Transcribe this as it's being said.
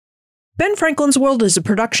Ben Franklin's World is a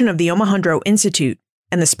production of the Omohundro Institute,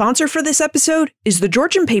 and the sponsor for this episode is the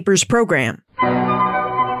Georgian Papers program.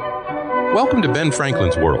 Welcome to Ben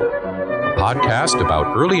Franklin's World, a podcast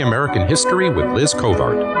about early American history with Liz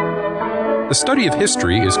Covart. The study of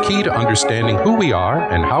history is key to understanding who we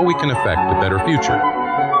are and how we can affect a better future.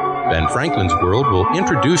 Ben Franklin's World will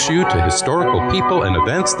introduce you to historical people and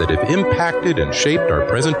events that have impacted and shaped our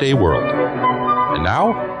present-day world. And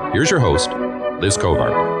now, here's your host, Liz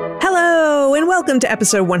Covart. Hello, and welcome to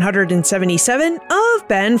episode 177 of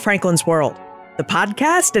Ben Franklin's World, the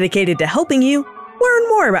podcast dedicated to helping you learn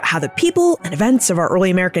more about how the people and events of our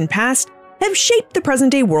early American past have shaped the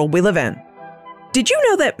present-day world we live in. Did you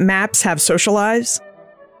know that maps have social lives?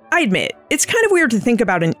 I admit, it's kind of weird to think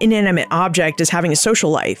about an inanimate object as having a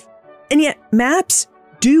social life, and yet maps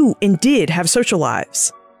do and did have social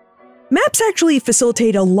lives. Maps actually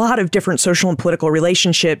facilitate a lot of different social and political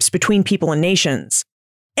relationships between people and nations.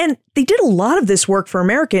 And they did a lot of this work for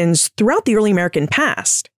Americans throughout the early American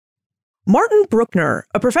past. Martin Brückner,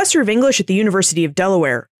 a professor of English at the University of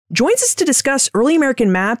Delaware, joins us to discuss early American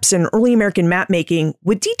maps and early American mapmaking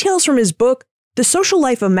with details from his book, The Social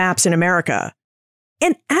Life of Maps in America.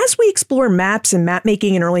 And as we explore maps and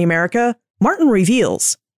mapmaking in early America, Martin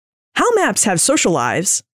reveals how maps have social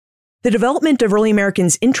lives, the development of early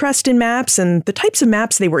Americans' interest in maps and the types of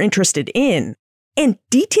maps they were interested in, and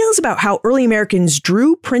details about how early Americans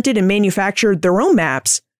drew, printed, and manufactured their own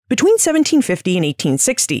maps between 1750 and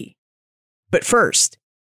 1860. But first,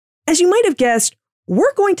 as you might have guessed,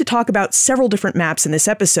 we're going to talk about several different maps in this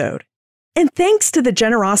episode. And thanks to the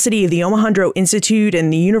generosity of the Omohundro Institute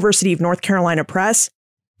and the University of North Carolina Press,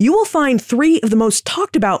 you will find 3 of the most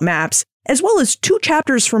talked about maps, as well as 2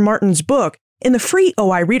 chapters from Martin's book in the free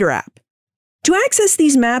OI Reader app. To access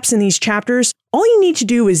these maps and these chapters, all you need to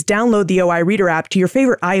do is download the OI Reader app to your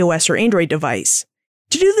favorite iOS or Android device.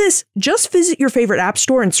 To do this, just visit your favorite app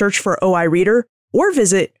store and search for OI Reader, or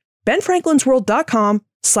visit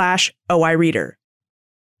benfranklinsworld.com/OI Reader.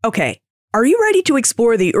 Okay, are you ready to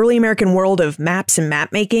explore the early American world of maps and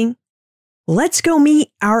mapmaking? Let's go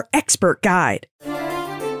meet our expert guide.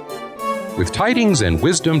 With tidings and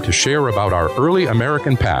wisdom to share about our early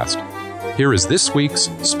American past, here is this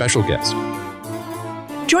week's special guest.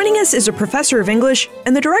 Joining us is a professor of English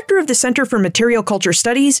and the director of the Center for Material Culture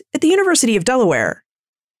Studies at the University of Delaware.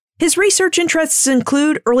 His research interests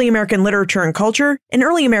include early American literature and culture and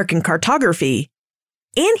early American cartography,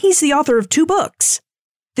 and he's the author of 2 books,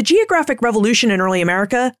 The Geographic Revolution in Early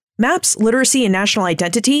America, Maps, Literacy, and National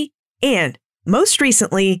Identity, and, most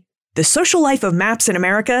recently, The Social Life of Maps in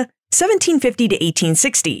America, 1750 to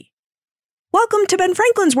 1860. Welcome to Ben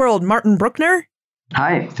Franklin's World, Martin Brückner.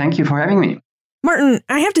 Hi, thank you for having me. Martin,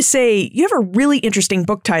 I have to say, you have a really interesting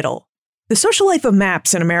book title, The Social Life of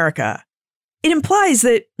Maps in America. It implies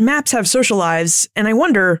that maps have social lives, and I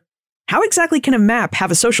wonder, how exactly can a map have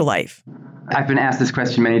a social life? I've been asked this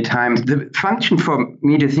question many times. The function for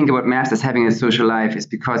me to think about maps as having a social life is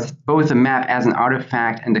because both the map as an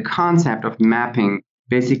artifact and the concept of mapping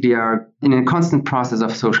basically are in a constant process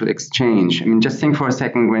of social exchange. I mean, just think for a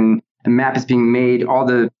second when a map is being made, all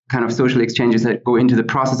the kind of social exchanges that go into the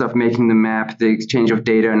process of making the map, the exchange of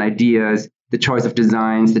data and ideas, the choice of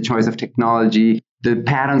designs, the choice of technology, the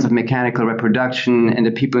patterns of mechanical reproduction, and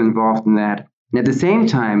the people involved in that. And at the same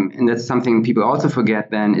time, and that's something people also forget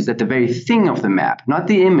then, is that the very thing of the map, not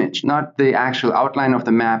the image, not the actual outline of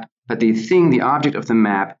the map, but the thing, the object of the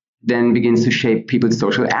map, then begins to shape people's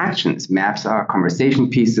social actions. Maps are conversation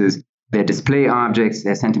pieces, they're display objects,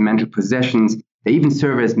 they're sentimental possessions. They even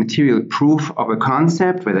serve as material proof of a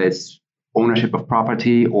concept, whether it's ownership of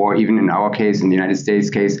property or even in our case, in the United States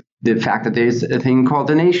case, the fact that there's a thing called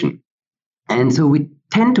the nation. And so we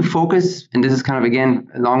tend to focus, and this is kind of, again,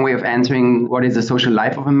 a long way of answering what is the social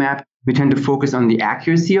life of a map. We tend to focus on the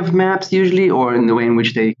accuracy of maps usually, or in the way in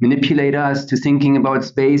which they manipulate us to thinking about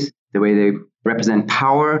space, the way they represent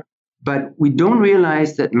power. But we don't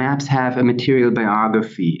realize that maps have a material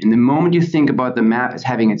biography. And the moment you think about the map as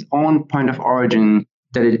having its own point of origin,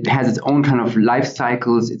 that it has its own kind of life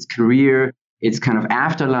cycles, its career, its kind of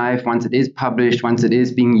afterlife, once it is published, once it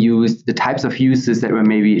is being used, the types of uses that were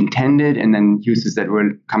maybe intended, and then uses that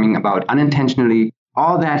were coming about unintentionally,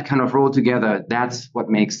 all that kind of rolled together, that's what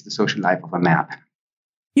makes the social life of a map.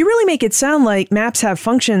 You really make it sound like maps have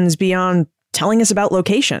functions beyond telling us about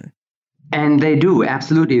location. And they do,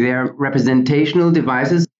 absolutely. They're representational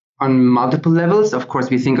devices on multiple levels. Of course,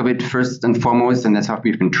 we think of it first and foremost, and that's how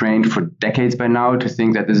we've been trained for decades by now, to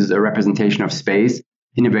think that this is a representation of space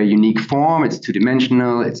in a very unique form. It's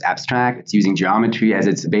two-dimensional, it's abstract, it's using geometry as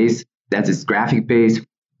its base, as its graphic base.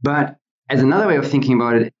 But as another way of thinking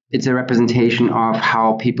about it, it's a representation of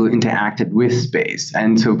how people interacted with space.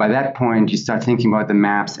 And so by that point, you start thinking about the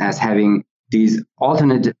maps as having these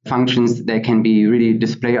alternate functions. They can be really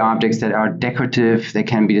display objects that are decorative. They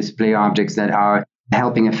can be display objects that are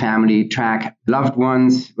helping a family track loved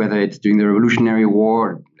ones, whether it's during the Revolutionary War,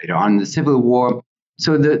 or later on the Civil War.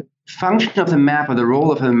 So the function of the map or the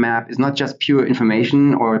role of the map is not just pure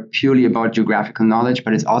information or purely about geographical knowledge,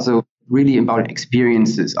 but it's also really about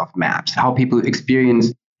experiences of maps, how people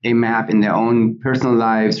experience a map in their own personal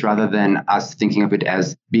lives rather than us thinking of it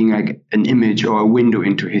as being like an image or a window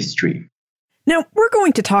into history. Now, we're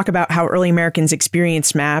going to talk about how early Americans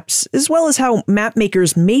experienced maps, as well as how map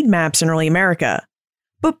makers made maps in early America.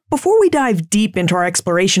 But before we dive deep into our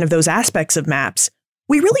exploration of those aspects of maps,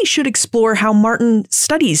 we really should explore how Martin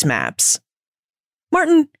studies maps.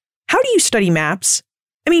 Martin, how do you study maps?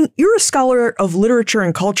 I mean, you're a scholar of literature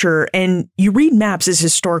and culture, and you read maps as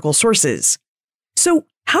historical sources. So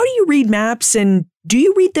how do you read maps, and do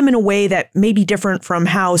you read them in a way that may be different from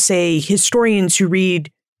how, say, historians who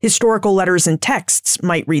read historical letters and texts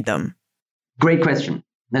might read them? Great question.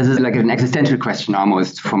 This is like an existential question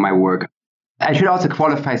almost for my work. I should also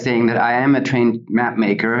qualify saying that I am a trained map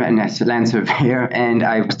maker and a land surveyor, and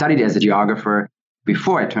I've studied as a geographer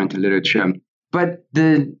before I turned to literature. But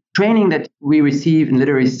the training that we receive in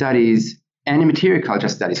literary studies and in material culture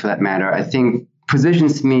studies, for that matter, I think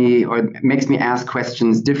positions me or makes me ask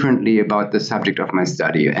questions differently about the subject of my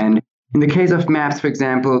study. And in the case of maps, for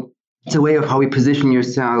example, it's a way of how we position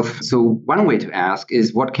yourself. So one way to ask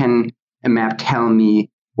is, what can a map tell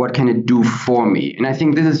me? What can it do for me? And I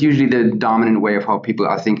think this is usually the dominant way of how people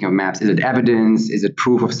are thinking of maps. Is it evidence? Is it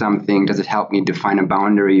proof of something? Does it help me define a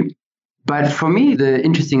boundary? But for me, the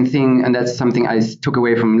interesting thing, and that's something I took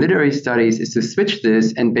away from literary studies, is to switch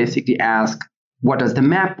this and basically ask, what does the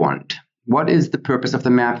map want? What is the purpose of the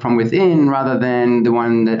map from within rather than the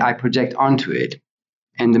one that I project onto it?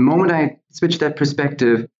 And the moment I switch that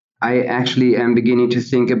perspective, I actually am beginning to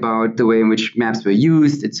think about the way in which maps were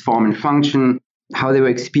used, its form and function, how they were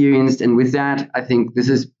experienced. And with that, I think this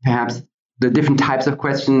is perhaps the different types of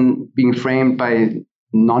question being framed by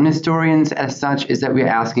non-historians as such, is that we're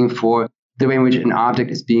asking for the way in which an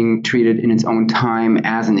object is being treated in its own time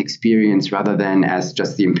as an experience rather than as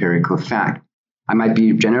just the empirical fact. I might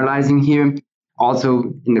be generalizing here.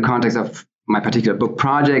 Also, in the context of my particular book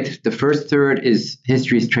project, the first third is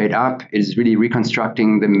history straight up. It is really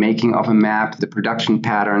reconstructing the making of a map, the production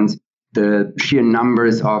patterns, the sheer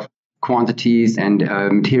numbers of quantities and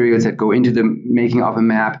materials that go into the making of a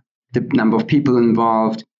map, the number of people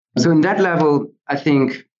involved. So in that level, I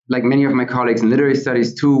think, like many of my colleagues in literary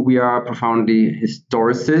studies too, we are profoundly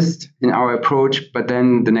historicist in our approach. But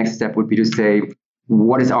then the next step would be to say,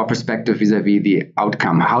 what is our perspective vis-a-vis the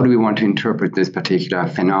outcome? How do we want to interpret this particular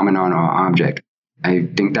phenomenon or object? I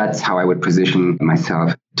think that's how I would position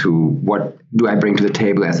myself to what do I bring to the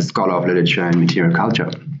table as a scholar of literature and material culture.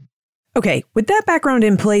 Okay, with that background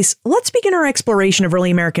in place, let's begin our exploration of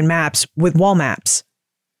early American maps with wall maps.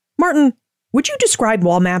 Martin, would you describe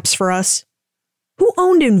wall maps for us? Who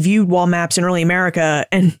owned and viewed wall maps in early America,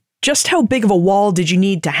 and just how big of a wall did you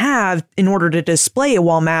need to have in order to display a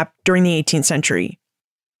wall map during the 18th century?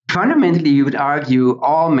 Fundamentally, you would argue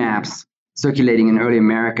all maps circulating in early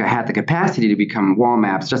America had the capacity to become wall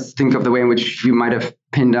maps. Just think of the way in which you might have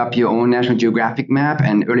pinned up your own National Geographic map,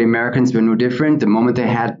 and early Americans were no different. The moment they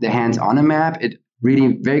had their hands on a map, it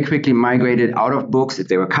really very quickly migrated out of books if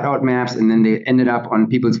they were cutout maps, and then they ended up on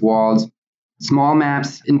people's walls. Small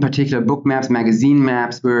maps, in particular book maps, magazine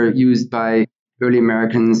maps, were used by early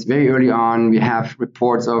Americans very early on. We have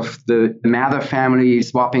reports of the Mather family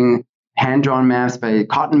swapping hand-drawn maps by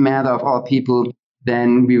Cotton Mather, of all people.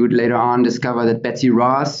 Then we would later on discover that Betsy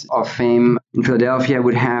Ross of fame in Philadelphia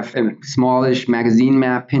would have a smallish magazine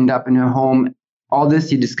map pinned up in her home. All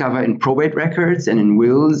this you discover in probate records and in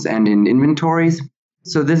wills and in inventories.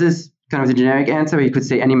 So this is kind of the generic answer. You could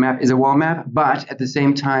say any map is a wall map, but at the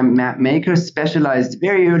same time, map makers specialized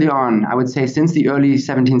very early on, I would say since the early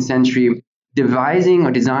 17th century, devising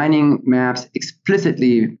or designing maps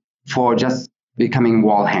explicitly for just becoming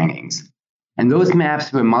wall hangings. And those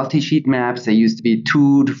maps were multi-sheet maps. They used to be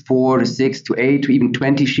 2 to 4 to 6 to 8 to even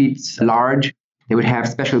 20 sheets large. They would have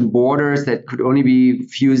special borders that could only be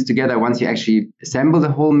fused together once you actually assemble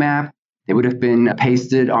the whole map. They would have been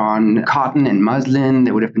pasted on cotton and muslin.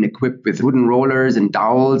 They would have been equipped with wooden rollers and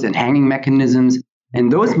dowels and hanging mechanisms.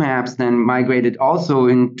 And those maps then migrated also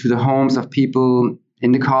into the homes of people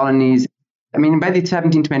in the colonies. I mean, by the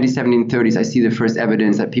 1720s, 1730s, I see the first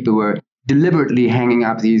evidence that people were deliberately hanging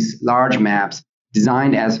up these large maps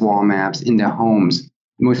designed as wall maps in their homes.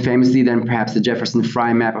 Most famously then perhaps the Jefferson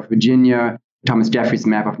Fry map of Virginia, Thomas Jeffries'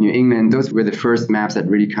 map of New England. Those were the first maps that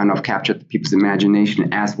really kind of captured people's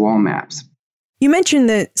imagination as wall maps. You mentioned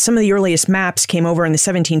that some of the earliest maps came over in the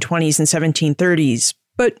 1720s and 1730s,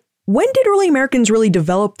 but when did early Americans really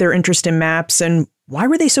develop their interest in maps, and why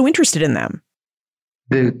were they so interested in them?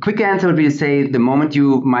 The quick answer would be to say the moment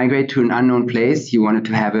you migrate to an unknown place, you wanted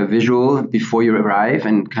to have a visual before you arrive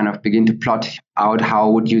and kind of begin to plot out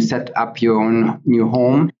how would you set up your own new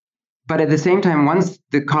home. But at the same time, once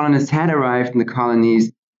the colonists had arrived in the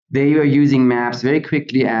colonies, they were using maps very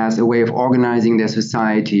quickly as a way of organizing their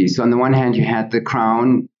society. So on the one hand, you had the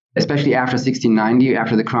crown, especially after 1690,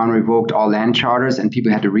 after the crown revoked all land charters and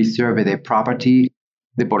people had to resurvey their property.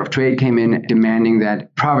 The Board of Trade came in demanding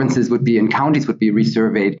that provinces would be and counties would be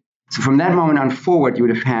resurveyed. So from that moment on forward, you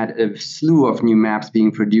would have had a slew of new maps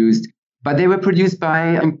being produced, but they were produced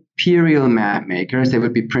by imperial map makers. They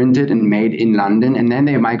would be printed and made in London, and then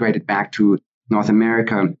they migrated back to North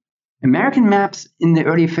America. American maps in the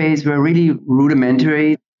early phase were really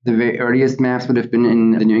rudimentary. The very earliest maps would have been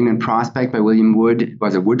in the New England Prospect by William Wood. It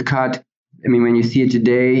was a woodcut. I mean, when you see it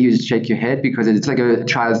today, you just shake your head because it's like a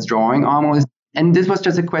child's drawing almost. And this was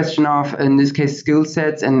just a question of, in this case, skill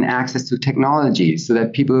sets and access to technology, so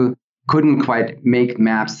that people couldn't quite make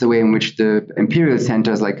maps the way in which the imperial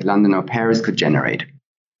centers like London or Paris could generate.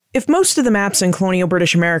 If most of the maps in colonial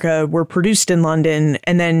British America were produced in London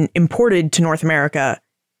and then imported to North America,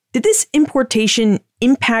 did this importation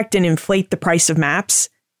impact and inflate the price of maps?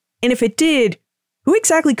 And if it did, who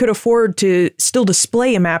exactly could afford to still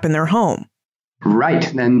display a map in their home? Right,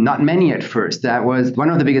 and not many at first. That was one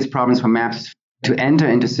of the biggest problems for maps to enter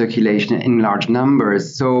into circulation in large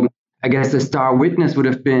numbers. So I guess the star witness would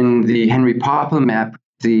have been the Henry Popple map,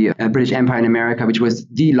 the British Empire in America, which was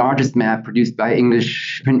the largest map produced by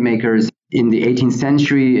English printmakers in the 18th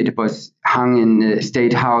century. It was hung in the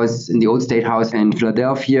State House, in the old State House in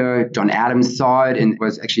Philadelphia. John Adams saw it and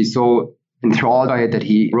was actually so enthralled by it that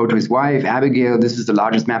he wrote to his wife, Abigail, "This is the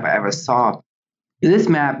largest map I ever saw." This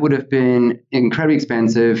map would have been incredibly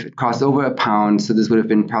expensive. It cost over £1. So this would have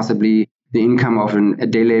been possibly the income of a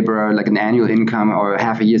day laborer, like an annual income or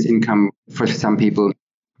half a year's income for some people.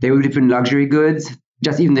 They would have been luxury goods.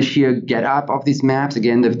 Just even the sheer get up of these maps,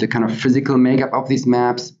 again, the kind of physical makeup of these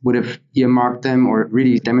maps would have earmarked them or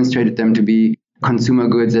really demonstrated them to be consumer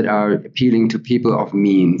goods that are appealing to people of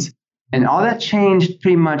means. And all that changed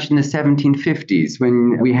pretty much in the 1750s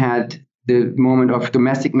when we had the moment of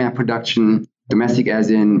domestic map production, domestic as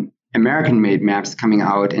in American-made maps coming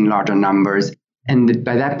out in larger numbers. And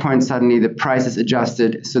by that point, suddenly the prices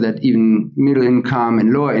adjusted so that even middle-income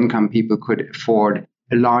and lower-income people could afford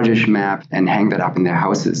a largish map and hang that up in their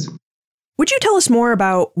houses. Would you tell us more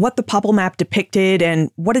about what the Popple map depicted and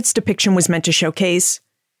what its depiction was meant to showcase?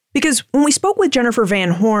 Because when we spoke with Jennifer Van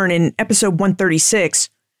Horn in episode 136,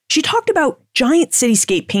 she talked about giant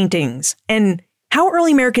cityscape paintings and how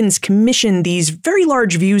early Americans commissioned these very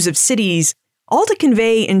large views of cities, all to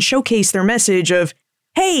convey and showcase their message of,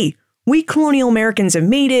 hey, we colonial Americans have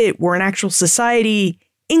made it, we're an actual society,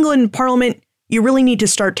 England, Parliament, you really need to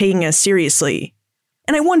start taking us seriously.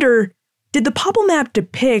 And I wonder, did the Popple map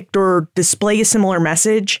depict or display a similar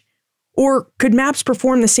message? Or could maps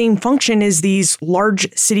perform the same function as these large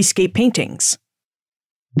cityscape paintings?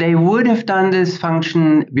 They would have done this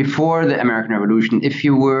function before the American Revolution if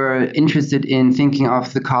you were interested in thinking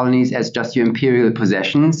of the colonies as just your imperial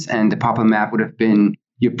possessions, and the Popple map would have been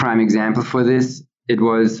your prime example for this. It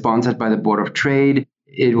was sponsored by the Board of Trade.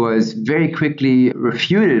 It was very quickly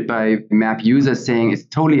refuted by map users saying it's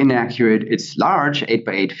totally inaccurate. It's large, 8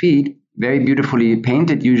 by 8 feet, very beautifully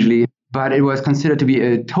painted usually, but it was considered to be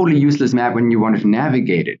a totally useless map when you wanted to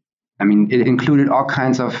navigate it. I mean, it included all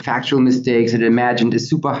kinds of factual mistakes. It imagined a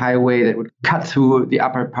superhighway that would cut through the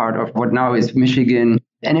upper part of what now is Michigan.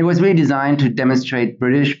 And it was really designed to demonstrate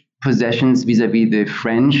British possessions vis-a-vis the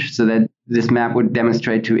French, so that this map would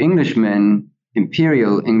demonstrate to Englishmen,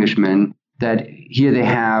 imperial Englishmen, that here they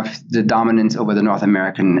have the dominance over the North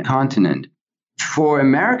American continent. For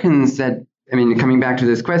Americans, coming back to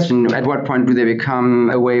this question, at what point do they become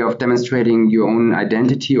a way of demonstrating your own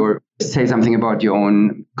identity or say something about your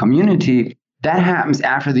own community? That happens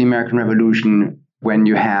after the American Revolution, when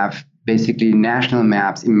you have basically national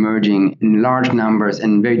maps emerging in large numbers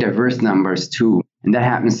and very diverse numbers too. And that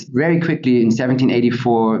happens very quickly in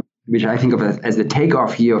 1784, which I think of as the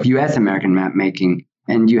takeoff year of US American map making.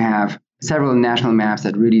 And you have several national maps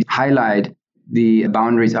that really highlight the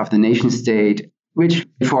boundaries of the nation state, which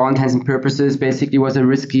for all intents and purposes basically was a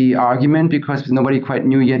risky argument because nobody quite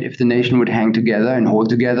knew yet if the nation would hang together and hold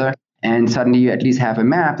together. And suddenly you at least have a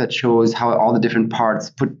map that shows how all the different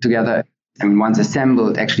parts put together and once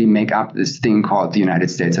assembled actually make up this thing called the United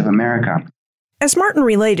States of America. as Martin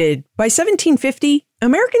related, by 1750,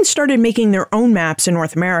 Americans started making their own maps in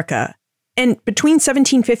North America. And between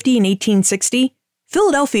 1750 and 1860,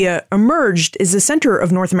 Philadelphia emerged as the center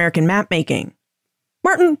of North American mapmaking.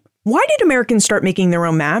 Martin, why did Americans start making their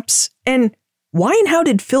own maps? And why and how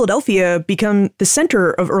did Philadelphia become the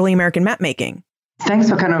center of early American mapmaking? Thanks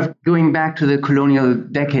for kind of going back to the colonial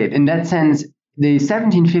decade. In that sense, the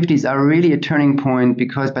 1750s are really a turning point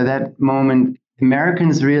because by that moment,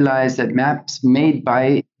 Americans realized that maps made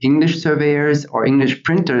by English surveyors or English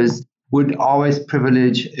printers would always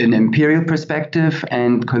privilege an imperial perspective,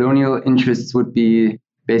 and colonial interests would be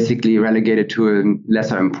basically relegated to a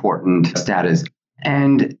lesser important status.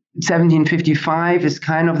 And 1755 is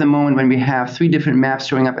kind of the moment when we have three different maps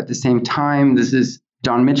showing up at the same time. This is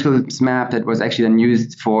John Mitchell's map that was actually then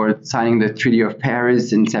used for signing the Treaty of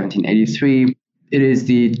Paris in 1783. It is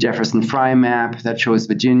the Jefferson Fry map that shows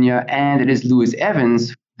Virginia, and it is Lewis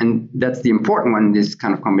Evans, and that's the important one in this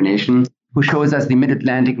kind of combination, who shows us the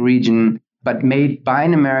Mid-Atlantic region, but made by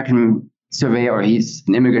an American surveyor, or he's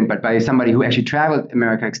an immigrant, but by somebody who actually traveled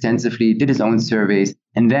America extensively, did his own surveys,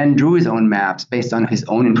 and then drew his own maps based on his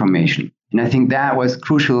own information. And I think that was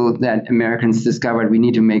crucial that Americans discovered we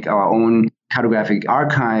need to make our own cartographic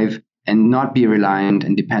archive and not be reliant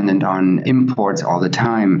and dependent on imports all the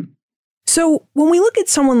time. So when we look at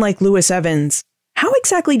someone like Lewis Evans, how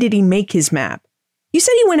exactly did he make his map? You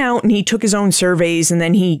said he went out and he took his own surveys and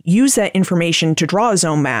then he used that information to draw his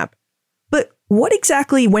own map. But what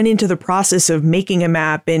exactly went into the process of making a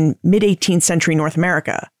map in mid-18th century North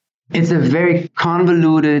America? It's a very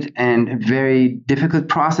convoluted and very difficult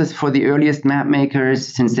process for the earliest map makers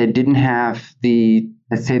since they didn't have the,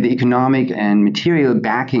 let's say, the economic and material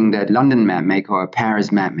backing that London map maker or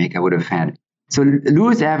Paris map maker would have had. So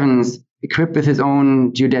Lewis Evans, equipped with his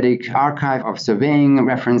own geodetic archive of surveying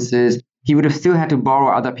references, he would have still had to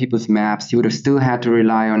borrow other people's maps. He would have still had to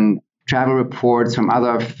rely on travel reports from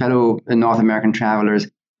other fellow North American travelers.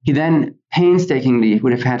 He then painstakingly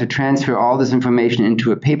would have had to transfer all this information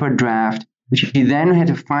into a paper draft, which he then had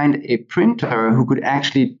to find a printer who could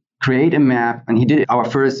actually create a map. And he did our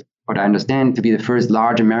first, what I understand to be the first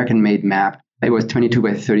large American-made map. It was 22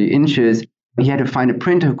 by 30 inches. He had to find a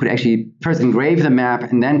printer who could actually first engrave the map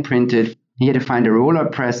and then print it. He had to find a roller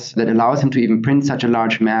press that allows him to even print such a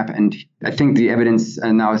large map. And I think the evidence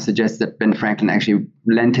now suggests that Ben Franklin actually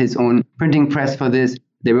lent his own printing press for this.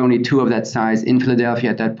 There were only two of that size in Philadelphia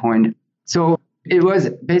at that point. So it was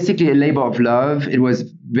basically a labor of love. It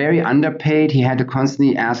was very underpaid. He had to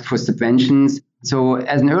constantly ask for subventions. So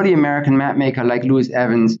as an early American map maker like Lewis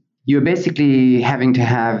Evans, you're basically having to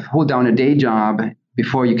hold down a day job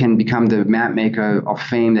before you can become the map maker of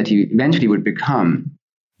fame that he eventually would become.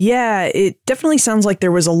 Yeah, it definitely sounds like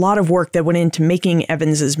there was a lot of work that went into making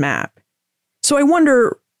Evans's map. So I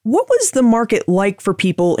wonder, what was the market like for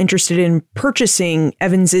people interested in purchasing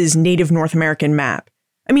Evans's native North American map?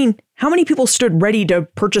 I mean, how many people stood ready to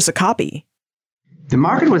purchase a copy? The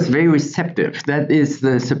market was very receptive. That is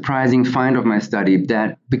the surprising find of my study,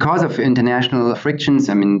 that because of international frictions,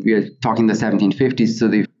 I mean, we are talking the 1750s, so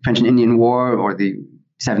the French and Indian War or the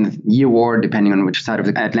Seventh Year War, depending on which side of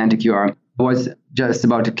the Atlantic you are, was just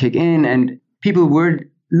about to kick in, and people were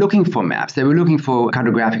looking for maps. They were looking for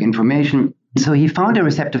cartographic information. So he found a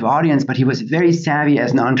receptive audience, but he was very savvy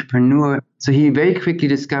as an entrepreneur. So he very quickly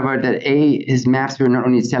discovered that his maps were not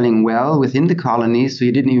only selling well within the colonies, so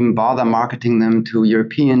he didn't even bother marketing them to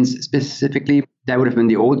Europeans specifically. That would have been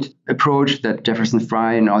the old approach that Jefferson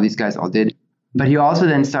Fry and all these guys all did. But he also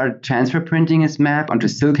then started transfer printing his map onto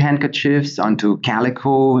silk handkerchiefs, onto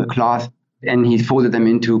calico cloth, and he folded them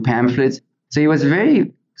into pamphlets. So he was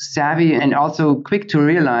very savvy and also quick to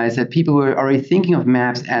realize that people were already thinking of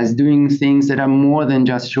maps as doing things that are more than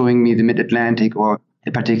just showing me the mid-Atlantic or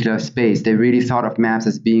a particular space. They really thought of maps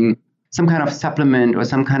as being some kind of supplement or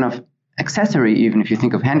some kind of accessory, even if you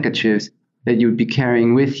think of handkerchiefs, that you'd be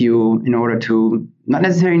carrying with you in order to not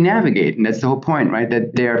necessarily navigate. And that's the whole point, right?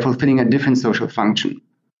 That they are fulfilling a different social function.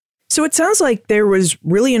 So it sounds like there was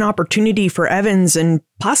really an opportunity for Evans and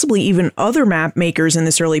possibly even other map makers in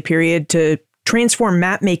this early period to transform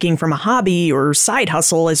map making from a hobby or side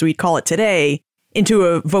hustle, as we'd call it today, into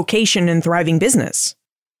a vocation and thriving business.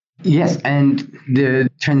 Yes, and the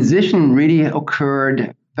transition really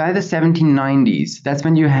occurred by the 1790s. That's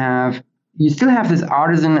when you still have this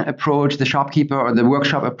artisan approach, the shopkeeper or the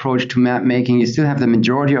workshop approach to map making. You still have the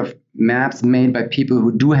majority of maps made by people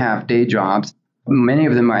who do have day jobs. Many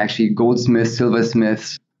of them are actually goldsmiths,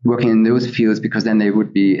 silversmiths, working in those fields because then they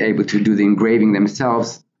would be able to do the engraving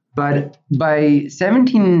themselves. But by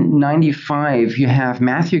 1795, you have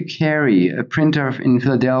Matthew Carey, a printer in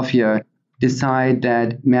Philadelphia, decide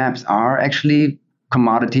that maps are actually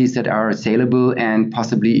commodities that are saleable and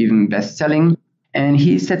possibly even best-selling. And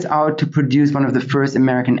he sets out to produce one of the first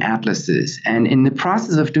American atlases. And in the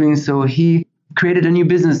process of doing so, he created a new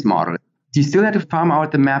business model. He still had to farm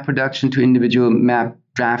out the map production to individual map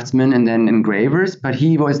draftsmen and then engravers, but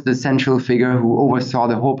he was the central figure who oversaw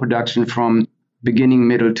the whole production from beginning,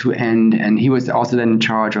 middle to end. And he was also then in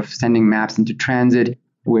charge of sending maps into transit,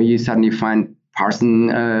 where you suddenly find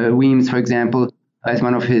Parson Weems, for example, as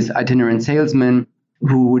one of his itinerant salesmen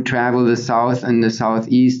who would travel the South and the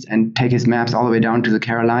Southeast and take his maps all the way down to the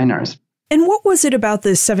Carolinas. And what was it about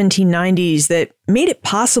the 1790s that made it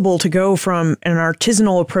possible to go from an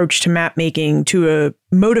artisanal approach to map making to a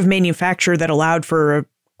mode of manufacture that allowed for a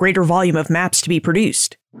greater volume of maps to be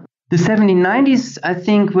produced? The 1790s, I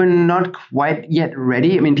think, were not quite yet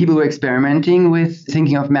ready. I mean, people were experimenting with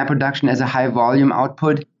thinking of map production as a high volume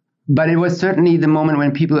output, but it was certainly the moment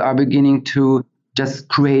when people are beginning to just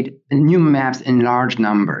create new maps in large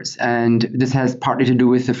numbers. And this has partly to do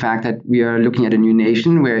with the fact that we are looking at a new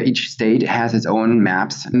nation where each state has its own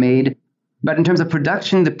maps made. But in terms of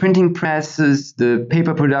production, the printing presses, the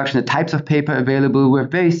paper production, the types of paper available were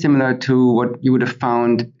very similar to what you would have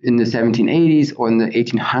found in the 1780s or in the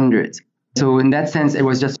 1800s. So in that sense, it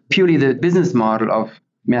was just purely the business model of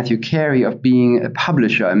Matthew Carey of being a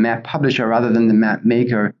publisher, a map publisher, rather than the map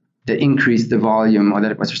maker, that increased the volume, or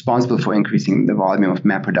that was responsible for increasing the volume of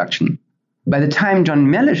map production. By the time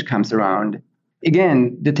John Mellish comes around,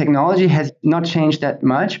 again, the technology has not changed that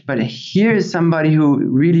much, but here is somebody who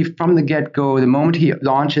really from the get-go, the moment he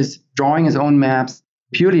launches drawing his own maps,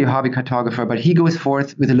 purely a hobby cartographer, but he goes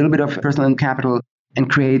forth with a little bit of personal capital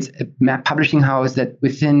and creates a map publishing house that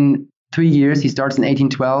within 3 years, he starts in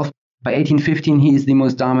 1812. By 1815, he is the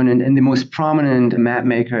most dominant and the most prominent map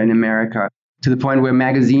maker in America, to the point where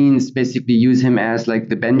magazines basically use him as like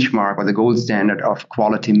the benchmark or the gold standard of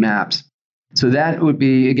quality maps. So that would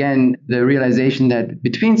be, again, the realization that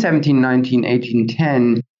between 1719 and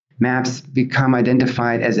 1810, maps become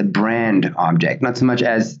identified as a brand object, not so much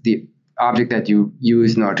as the object that you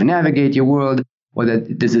use in order to navigate your world, or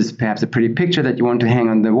that this is perhaps a pretty picture that you want to hang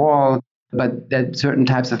on the wall, but that certain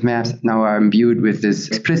types of maps now are imbued with this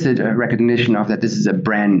explicit recognition of that this is a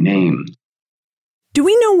brand name. Do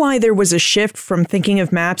we know why there was a shift from thinking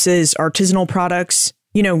of maps as artisanal products,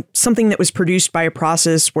 something that was produced by a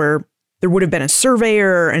process where there would have been a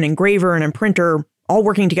surveyor, an engraver, and a printer all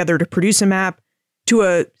working together to produce a map, to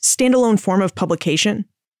a standalone form of publication?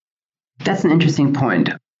 That's an interesting point.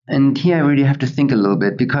 And here I really have to think a little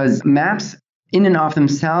bit, because maps in and of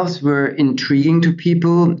themselves were intriguing to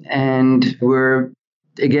people and were,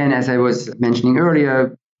 again, as I was mentioning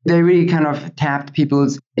earlier, they really kind of tapped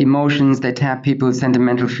people's emotions. They tapped people's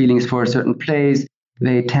sentimental feelings for a certain place.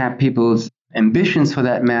 They tapped people's ambitions for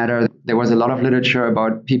that matter. There was a lot of literature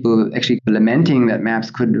about people actually lamenting that maps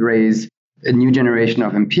could raise a new generation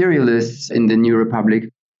of imperialists in the New Republic.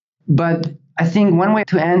 But I think one way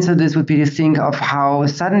to answer this would be to think of how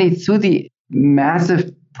suddenly through the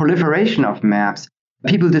massive proliferation of maps,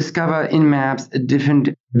 people discover in maps a different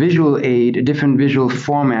visual aid, a different visual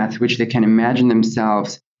format which they can imagine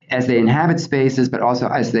themselves as they inhabit spaces, but also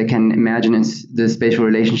as they can imagine in the spatial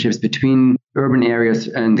relationships between urban areas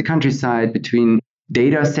and the countryside, between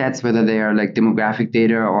data sets, whether they are like demographic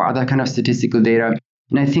data or other kind of statistical data.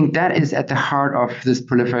 And I think that is at the heart of this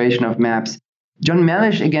proliferation of maps. John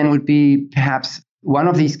Mellish, again, would be perhaps one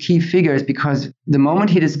of these key figures, because the moment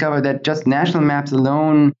he discovered that just national maps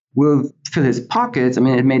alone will fill his pockets, I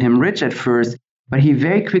mean, it made him rich at first, but he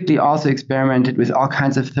very quickly also experimented with all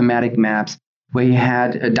kinds of thematic maps, where he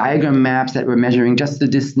had diagram maps that were measuring just the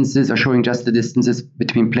distances or showing just the distances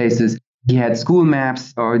between places. He had school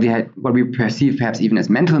maps, or they had what we perceive perhaps even as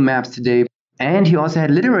mental maps today. And he also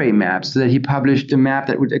had literary maps, so that he published a map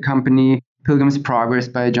that would accompany Pilgrim's Progress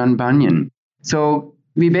by John Bunyan. So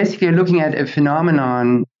we basically are looking at a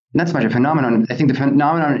phenomenon, not so much a phenomenon, I think the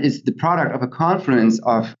phenomenon is the product of a confluence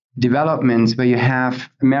of developments where you have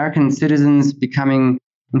American citizens becoming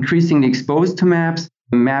increasingly exposed to maps.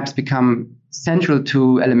 Maps become central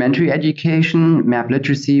to elementary education. Map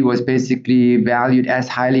literacy was basically valued as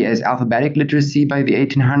highly as alphabetic literacy by the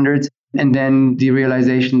 1800s. And then the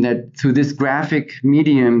realization that through this graphic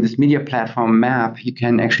medium, this media platform map, you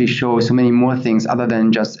can actually show so many more things other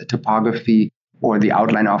than just a topography or the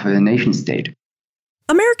outline of a nation state.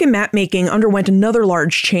 American mapmaking underwent another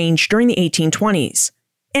large change during the 1820s.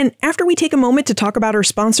 And after we take a moment to talk about our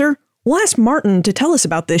sponsor, we'll ask Martin to tell us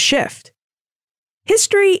about this shift.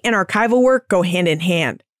 History and archival work go hand in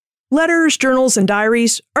hand. Letters, journals, and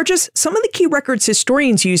diaries are just some of the key records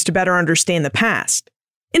historians use to better understand the past.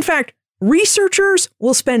 In fact, researchers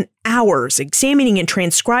will spend hours examining and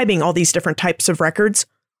transcribing all these different types of records,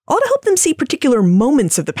 all to help them see particular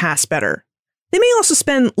moments of the past better. They may also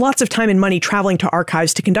spend lots of time and money traveling to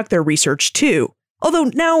archives to conduct their research too.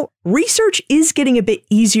 Although now, research is getting a bit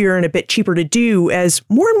easier and a bit cheaper to do as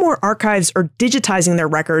more and more archives are digitizing their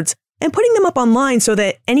records and putting them up online so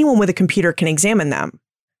that anyone with a computer can examine them.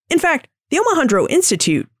 In fact, the Omohundro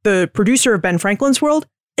Institute, the producer of Ben Franklin's World,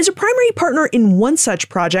 is a primary partner in one such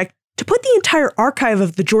project to put the entire archive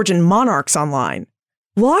of the Georgian monarchs online.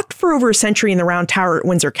 Locked for over a century in the Round Tower at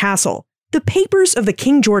Windsor Castle, the papers of the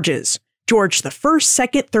King Georges, George I,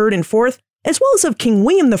 II, III, and IV, as well as of King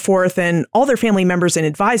William IV and all their family members and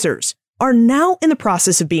advisors, are now in the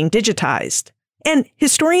process of being digitized. And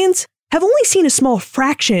historians have only seen a small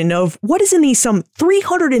fraction of what is in these some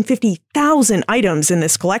 350,000 items in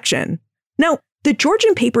this collection. Now, the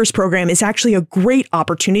Georgian Papers program is actually a great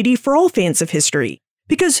opportunity for all fans of history,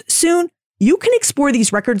 because soon you can explore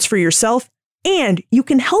these records for yourself, and you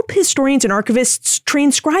can help historians and archivists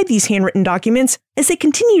transcribe these handwritten documents as they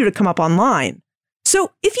continue to come up online.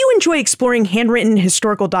 So if you enjoy exploring handwritten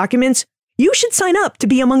historical documents, you should sign up to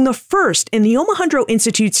be among the first in the Omohundro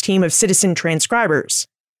Institute's team of citizen transcribers.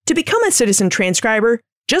 To become a citizen transcriber,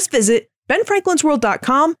 just visit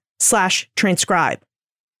benfranklinsworld.com/transcribe.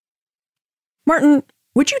 Martin,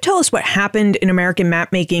 would you tell us what happened in American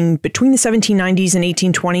mapmaking between the 1790s and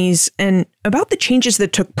 1820s and about the changes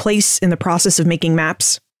that took place in the process of making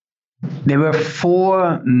maps? There were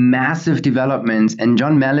 4 massive developments, and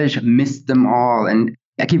John Mellish missed them all. And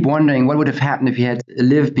I keep wondering what would have happened if he had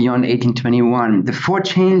lived beyond 1821. The 4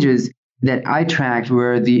 changes that I tracked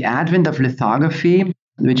were the advent of lithography,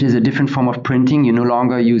 which is a different form of printing. You no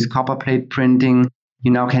longer use copperplate printing.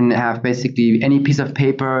 You now can have basically any piece of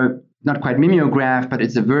paper, not quite mimeograph, but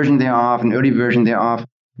it's a version thereof, an early version thereof,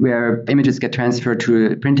 where images get transferred to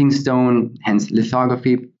a printing stone, hence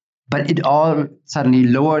lithography. But it all suddenly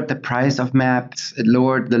lowered the price of maps. It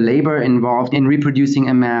lowered the labor involved in reproducing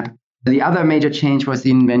a map. The other major change was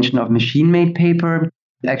the invention of machine-made paper.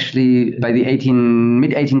 Actually, by the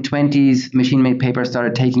mid-1820s, machine-made paper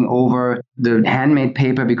started taking over the handmade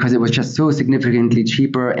paper because it was just so significantly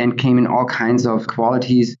cheaper and came in all kinds of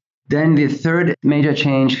qualities. Then the third major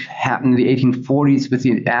change happened in the 1840s with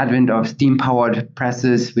the advent of steam-powered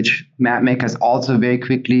presses, which map makers also very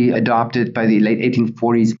quickly adopted by the late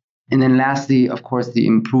 1840s. And then lastly, of course, the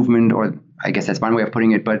improvement, or I guess that's one way of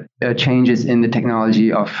putting it, but changes in the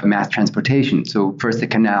technology of mass transportation. So first the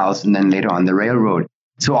canals and then later on the railroad.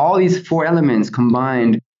 So all these 4 elements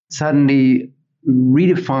combined suddenly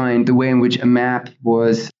redefined the way in which a map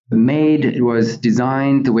was made, it was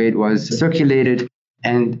designed, the way it was circulated,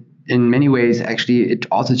 and in many ways, actually, it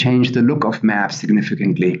also changed the look of maps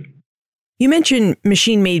significantly. You mentioned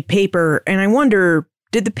machine-made paper, and I wonder,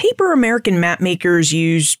 did the paper American map makers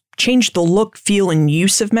use change the look, feel, and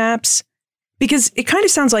use of maps? Because it kind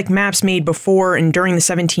of sounds like maps made before and during the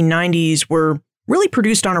 1790s were really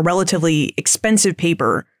produced on a relatively expensive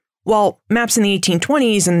paper, while maps in the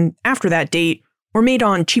 1820s and after that date were made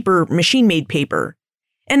on cheaper machine-made paper.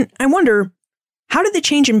 And I wonder, how did the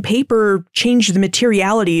change in paper change the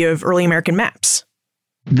materiality of early American maps?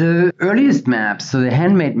 The earliest maps, so the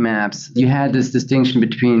handmade maps, you had this distinction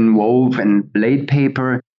between wove and blade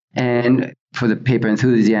paper. And for the paper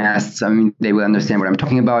enthusiasts, I mean, they will understand what I'm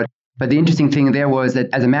talking about. But the interesting thing there was that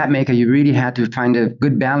as a map maker, you really had to find a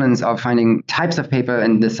good balance of finding types of paper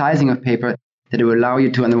and the sizing of paper that would allow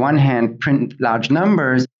you to, on the one hand, print large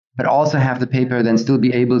numbers, but also have the paper then still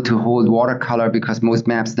be able to hold watercolor, because most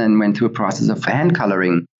maps then went through a process of hand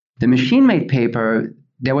coloring. The machine-made paper,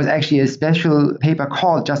 there was actually a special paper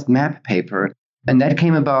called just map paper, and that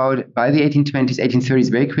came about by the 1820s,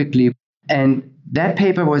 1830s very quickly. And that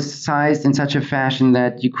paper was sized in such a fashion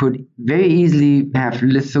that you could very easily have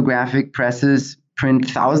lithographic presses print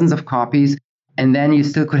thousands of copies, and then you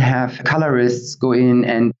still could have colorists go in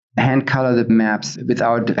and hand color the maps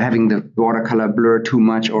without having the watercolor blur too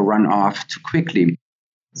much or run off too quickly.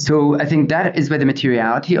 So I think that is where the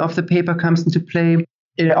materiality of the paper comes into play.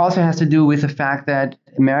 It also has to do with the fact that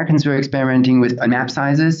Americans were experimenting with map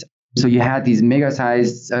sizes. So you had these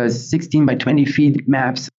mega-sized 16 by 20 feet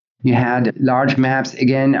maps. You had large maps,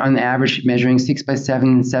 again, on average measuring 6 by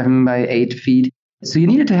 7, 7 by 8 feet. So you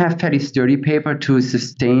needed to have fairly sturdy paper to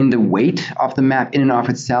sustain the weight of the map in and of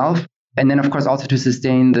itself. And then, of course, also to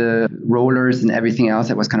sustain the rollers and everything else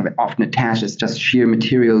that was kind of often attached as just sheer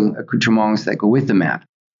material accoutrements that go with the map.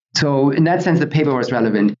 So in that sense, the paper was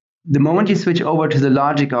relevant. The moment you switch over to the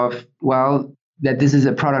logic of, well, that this is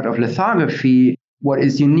a product of lithography, what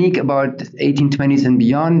is unique about 1820s and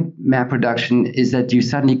beyond map production is that you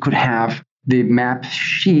suddenly could have the map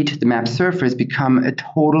sheet, the map surface, become a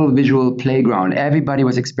total visual playground. Everybody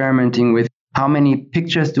was experimenting with how many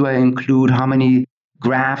pictures do I include, how many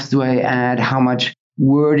graphs do I add, how much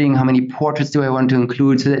wording, how many portraits do I want to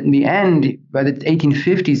include, so that in the end, by the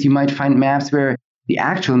 1850s, you might find maps where the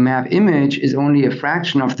actual map image is only a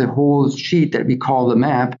fraction of the whole sheet that we call the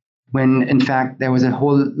map, when in fact there was a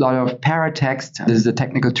whole lot of paratext. This is a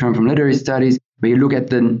technical term from literary studies, where you look at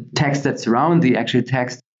the text that surround the actual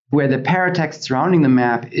text, where the paratext surrounding the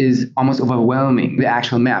map is almost overwhelming the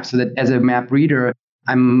actual map, so that as a map reader,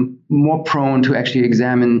 I'm more prone to actually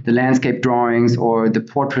examine the landscape drawings or the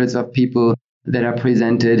portraits of people that are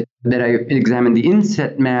presented, that I examine the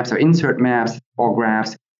insert maps or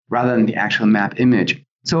graphs rather than the actual map image.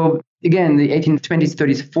 So again, the 1820s,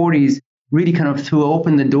 30s, 40s really kind of threw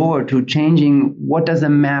open the door to changing what does a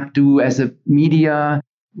map do as a media.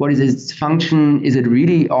 What is its function? Is it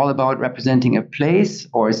really all about representing a place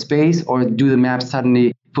or a space, or do the maps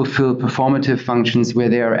suddenly fulfill performative functions where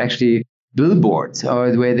they are actually billboards,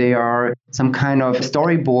 or where they are some kind of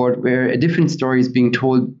storyboard where a different story is being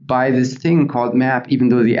told by this thing called map, even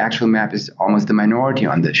though the actual map is almost the minority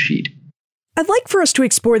on the sheet? I'd like for us to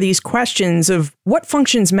explore these questions of what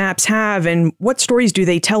functions maps have and what stories do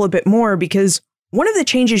they tell a bit more, because one of the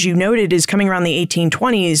changes you noted is coming around the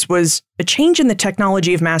 1820s was a change in the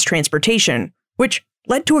technology of mass transportation, which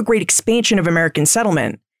led to a great expansion of American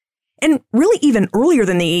settlement. And really even earlier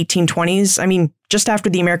than the 1820s, I mean, just after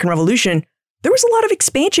the American Revolution, there was a lot of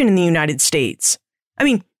expansion in the United States. I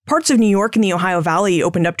mean, parts of New York and the Ohio Valley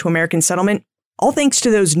opened up to American settlement, all thanks to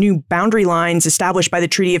those new boundary lines established by the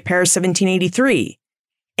Treaty of Paris 1783.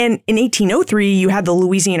 And in 1803, you had the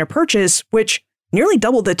Louisiana Purchase, which nearly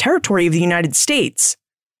doubled the territory of the United States.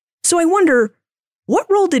 So I wonder, what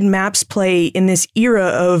role did maps play in this era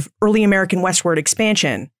of early American westward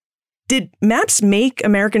expansion? Did maps make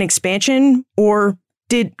American expansion, or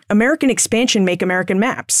did American expansion make American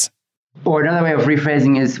maps? Or another way of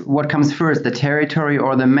rephrasing is, what comes first, the territory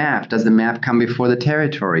or the map? Does the map come before the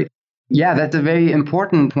territory? Yeah, that's a very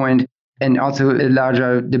important point, and also a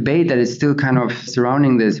larger debate that is still kind of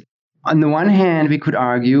surrounding this. On the one hand, we could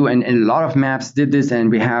argue, and a lot of maps did this,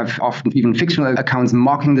 and we have often even fictional accounts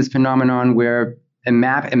mocking this phenomenon, where a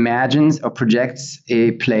map imagines or projects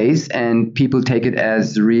a place and people take it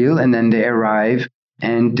as real, and then they arrive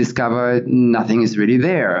and discover nothing is really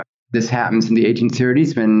there. This happens in the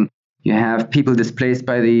 1830s when you have people displaced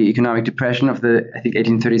by the economic depression of the,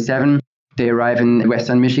 1837. They arrive in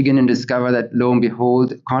western Michigan and discover that, lo and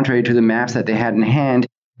behold, contrary to the maps that they had in hand,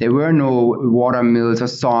 there were no water mills or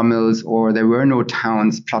sawmills, or there were no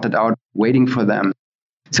towns plotted out waiting for them.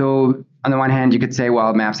 So on the one hand, you could say,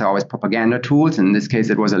 well, maps are always propaganda tools. In this case,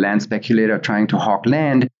 it was a land speculator trying to hawk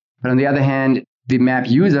land. But on the other hand, the map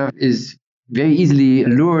user is very easily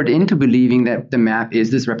lured into believing that the map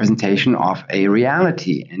is this representation of a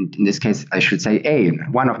reality. And in this case, I should say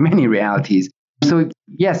one of many realities. So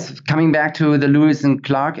yes, coming back to the Lewis and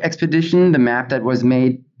Clark expedition, the map that was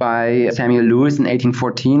made by Samuel Lewis in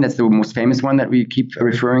 1814, that's the most famous one that we keep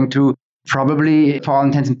referring to, probably, for all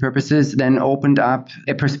intents and purposes, then opened up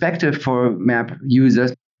a perspective for map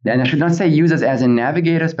users. And I should not say users as in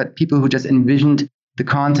navigators, but people who just envisioned the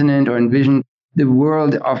continent or envisioned the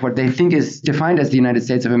world of what they think is defined as the United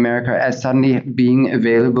States of America as suddenly being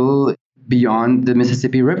available beyond the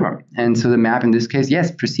Mississippi River. And so the map in this case, yes,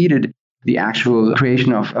 preceded the actual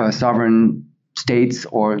creation of sovereign states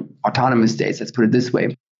or autonomous states, let's put it this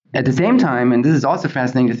way. At the same time, and this is also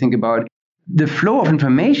fascinating to think about, the flow of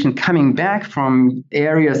information coming back from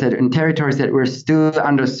areas and territories that were still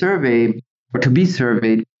under survey or to be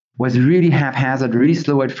surveyed was really haphazard, really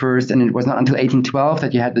slow at first. And it was not until 1812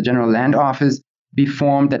 that you had the General Land Office be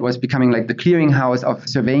formed that was becoming like the clearinghouse of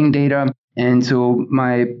surveying data. And so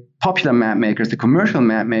my popular map makers, the commercial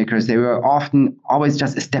map makers, they were often always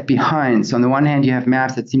just a step behind. So on the one hand, you have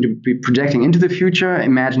maps that seem to be projecting into the future,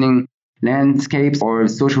 imagining landscapes or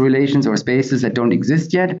social relations or spaces that don't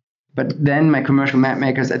exist yet. But then my commercial map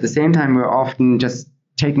makers at the same time were often just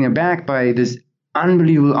taken aback by this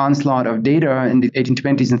unbelievable onslaught of data in the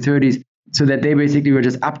 1820s and 30s, so that they basically were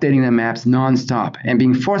just updating their maps nonstop and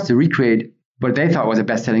being forced to recreate what they thought was a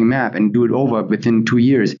best-selling map and do it over within 2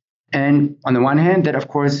 years. And on the one hand, that of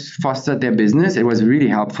course fostered their business. It was really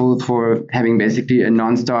helpful for having basically a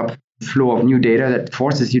nonstop flow of new data that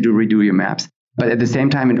forces you to redo your maps. But at the same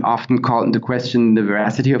time, it often called into question the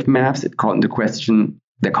veracity of maps. It called into question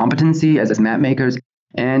their competency as map makers.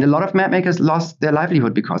 And a lot of map makers lost their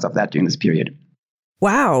livelihood because of that during this period.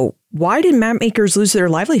 Wow. Why did map makers lose their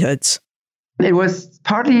livelihoods? It was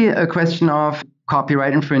partly a question of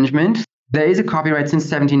copyright infringement. There is a copyright since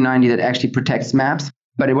 1790 that actually protects maps.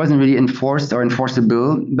 but it wasn't really enforced or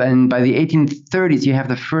enforceable. And by the 1830s, you have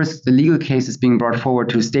the legal cases being brought forward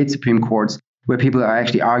to state supreme courts where people are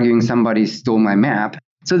actually arguing somebody stole my map.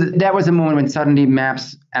 So that was a moment when suddenly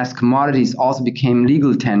maps as commodities also became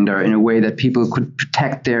legal tender in a way that people could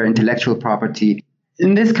protect their intellectual property.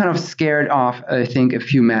 And this kind of scared off, I think, a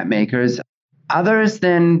few map makers. Others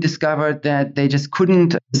then discovered that they just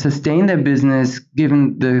couldn't sustain their business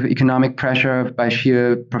given the economic pressure by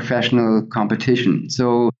sheer professional competition.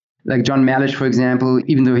 So like John Malish, for example,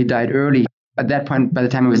 even though he died early, at that point, by the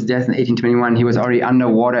time of his death in 1821, he was already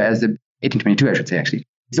underwater 1822, I should say, actually.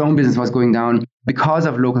 His own business was going down because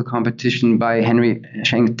of local competition by Henry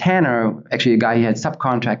Schenck Tanner, actually a guy he had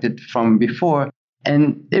subcontracted from before.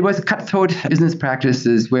 And it was cutthroat business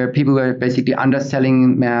practices where people were basically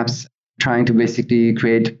underselling maps, trying to basically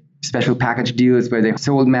create special package deals where they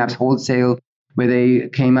sold maps wholesale, where they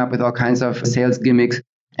came up with all kinds of sales gimmicks.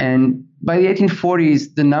 And by the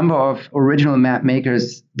 1840s, the number of original map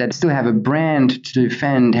makers that still have a brand to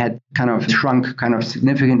defend had kind of shrunk kind of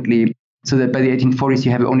significantly, so that by the 1840s,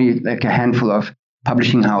 you have only like a handful of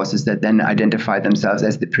publishing houses that then identified themselves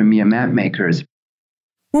as the premier map makers.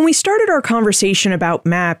 When we started our conversation about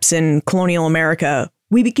maps in colonial America,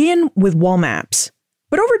 we began with wall maps.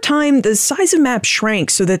 But over time, the size of maps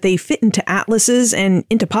shrank so that they fit into atlases and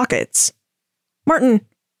into pockets. Martin,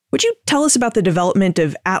 would you tell us about the development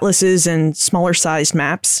of atlases and smaller-sized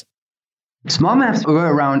maps? Small maps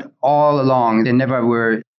were around all along. They never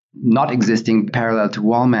were not existing parallel to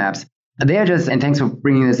wall maps. They are just, and thanks for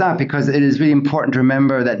bringing this up, because it is really important to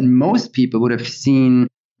remember that most people would have seen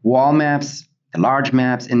wall maps, large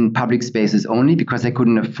maps in public spaces only because they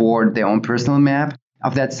couldn't afford their own personal map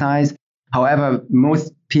of that size. However,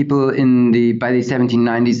 most people by the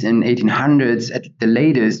 1790s and 1800s at the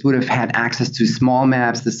latest would have had access to small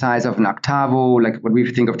maps the size of an octavo, like what we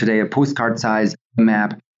think of today, a postcard size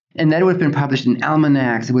map. And that would have been published in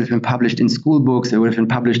almanacs, it would have been published in school books, it would have been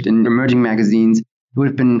published in emerging magazines, it would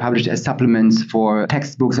have been published as supplements for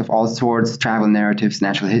textbooks of all sorts, travel narratives,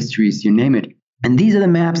 natural histories, you name it. And these are the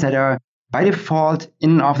maps that are by default,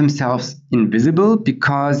 in and of themselves, invisible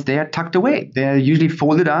because they are tucked away. They're usually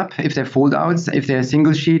folded up. If they're fold-outs, if they're a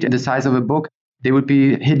single sheet the size of a book, they would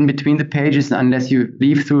be hidden between the pages. Unless you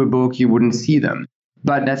leaf through a book, you wouldn't see them.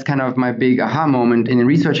 But that's kind of my big aha moment in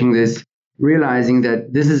researching this, realizing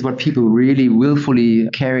that this is what people really willfully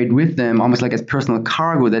carried with them, almost like as personal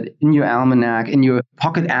cargo, that in your almanac, in your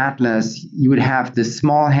pocket atlas, you would have this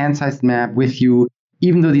small hand-sized map with you,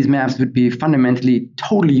 even though these maps would be fundamentally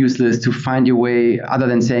totally useless to find your way other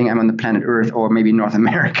than saying I'm on the planet Earth or maybe North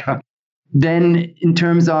America. Then in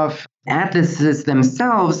terms of atlases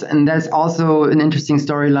themselves, and that's also an interesting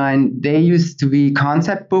storyline, they used to be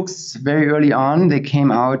concept books very early on. They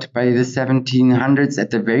came out by the 1700s at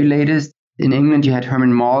the very latest. In England, you had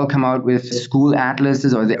Herman Moll come out with school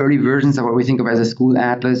atlases, or the early versions of what we think of as a school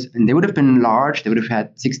atlas. And they would have been large. They would have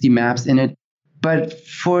had 60 maps in it. But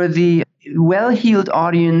for the well-heeled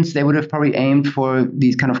audience, they would have probably aimed for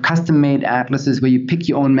these kind of custom-made atlases where you pick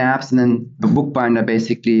your own maps and then the bookbinder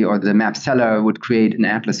basically, or the map seller, would create an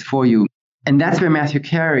atlas for you. And that's where Matthew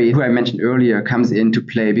Carey, who I mentioned earlier, comes into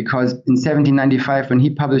play, because in 1795, when he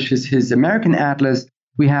publishes his American atlas,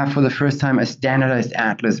 we have for the first time a standardized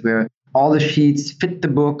atlas where all the sheets fit the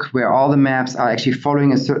book, where all the maps are actually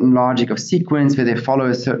following a certain logic of sequence, where they follow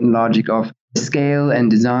a certain logic of scale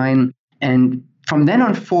and design. And from then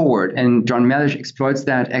on forward, and John Malish exploits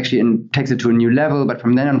that actually and takes it to a new level, but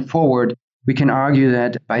from then on forward, we can argue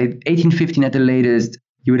that by 1815 at the latest,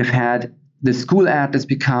 you would have had the school atlas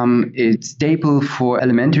become a staple for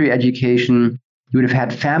elementary education. You would have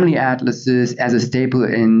had family atlases as a staple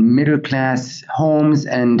in middle-class homes.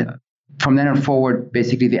 And from then on forward,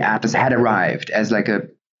 basically the atlas had arrived as like a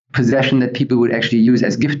possession that people would actually use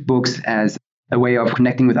as gift books, as a way of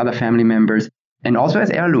connecting with other family members. And also as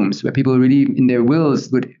heirlooms, where people really, in their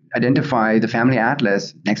wills, would identify the family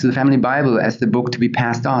atlas next to the family Bible as the book to be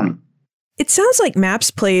passed on. It sounds like maps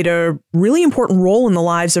played a really important role in the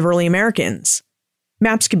lives of early Americans.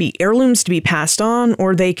 Maps could be heirlooms to be passed on,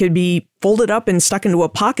 or they could be folded up and stuck into a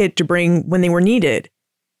pocket to bring when they were needed.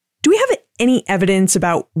 Do we have any evidence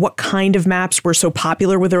about what kind of maps were so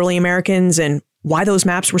popular with early Americans and why those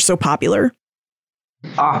maps were so popular?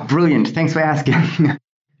 Oh, brilliant. Thanks for asking.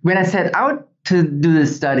 When I set out to do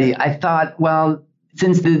this study, I thought, well,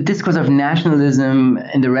 since the discourse of nationalism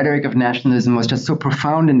and the rhetoric of nationalism was just so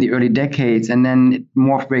profound in the early decades, and then it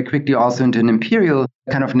morphed very quickly also into an imperial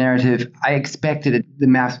kind of narrative, I expected that the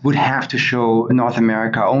maps would have to show North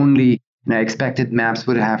America only, and I expected maps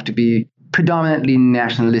would have to be predominantly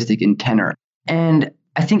nationalistic in tenor. And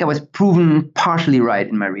I think I was proven partially right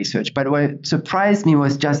in my research. But what surprised me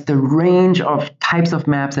was just the range of types of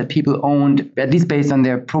maps that people owned, at least based on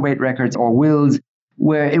their probate records or wills,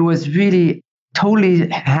 where it was really totally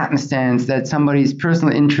happenstance that somebody's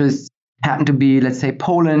personal interests happened to be, let's say,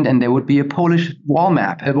 Poland, and there would be a Polish wall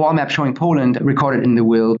map showing Poland recorded in the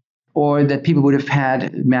will, or that people would have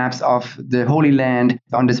had maps of the Holy Land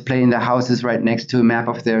on display in their houses right next to a map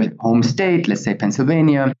of their home state, let's say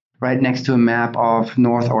Pennsylvania, right next to a map of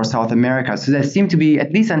North or South America. So there seemed to be,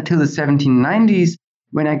 at least until the 1790s,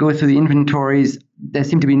 when I go through the inventories, there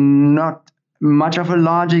seemed to be not much of a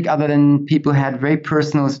logic other than people had very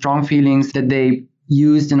personal, strong feelings that they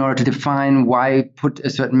used in order to define why put a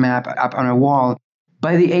certain map up on a wall.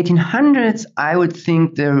 By the 1800s, I would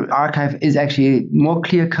think the archive is actually more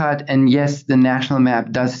clear-cut, and yes, the national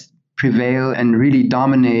map does prevail and really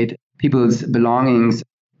dominate people's belongings.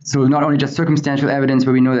 So not only just circumstantial evidence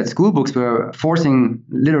where we know that school books were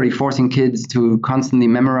literally forcing kids to constantly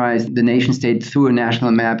memorize the nation state through a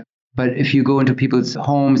national map, but if you go into people's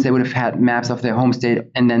homes, they would have had maps of their home state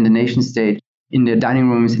and then the nation state in their dining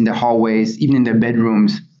rooms, in their hallways, even in their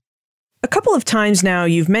bedrooms. A couple of times now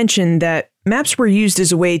you've mentioned that maps were used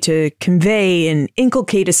as a way to convey and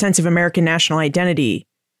inculcate a sense of American national identity.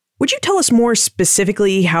 Would you tell us more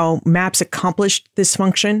specifically how maps accomplished this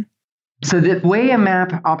function? So the way a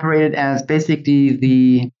map operated as basically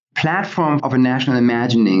the platform of a national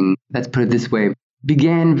imagining, let's put it this way,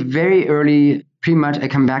 began very early. Pretty much, I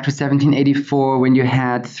come back to 1784 when you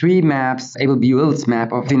had three maps: Abel Buell's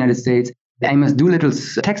map of the United States, Amos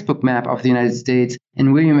Doolittle's textbook map of the United States,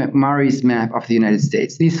 and William McMurray's map of the United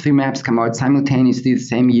States. These three maps come out simultaneously the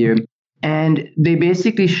same year. And they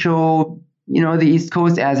basically show, the East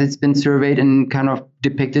Coast as it's been surveyed and kind of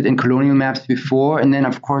depicted in colonial maps before. And then,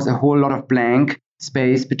 of course, a whole lot of blank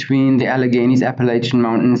space between the Alleghenies, Appalachian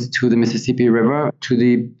Mountains to the Mississippi River to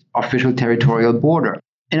the official territorial border.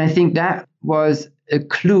 And I think that was a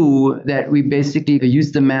clue that we basically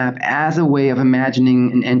used the map as a way of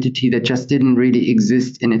imagining an entity that just didn't really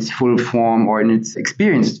exist in its full form or in its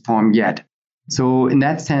experienced form yet. So in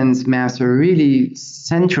that sense, maps were really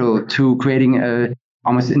central to creating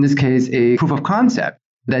almost in this case, a proof of concept,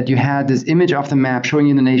 that you had this image of the map showing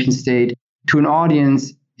you the nation state to an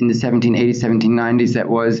audience in the 1780s, 1790s that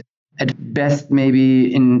was at best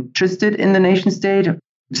maybe interested in the nation state,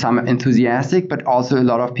 some enthusiastic, but also a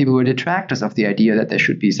lot of people were detractors of the idea that there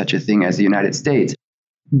should be such a thing as the United States.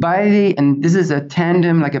 And this is a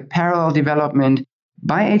tandem, like a parallel development,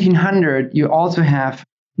 by 1800, you also have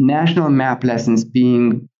national map lessons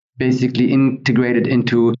being basically integrated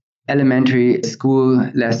into elementary school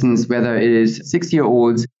lessons, whether it is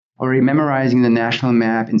 6-year-olds already memorizing the national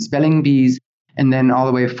map in spelling bees, and then all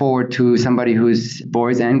the way forward to somebody who's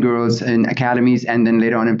boys and girls in academies and then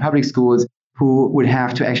later on in public schools who would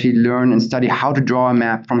have to actually learn and study how to draw a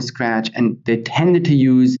map from scratch. And they tended to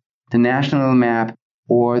use the national map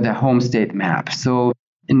or the home state map. So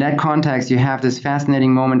in that context, you have this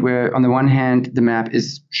fascinating moment where on the one hand, the map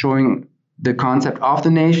is showing the concept of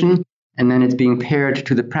the nation, and then it's being paired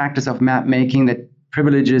to the practice of map making that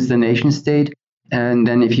privileges the nation state. And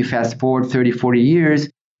then if you fast forward 30, 40 years,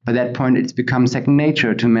 by that point, it's become second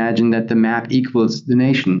nature to imagine that the map equals the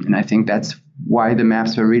nation. And I think that's why the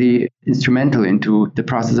maps were really instrumental into the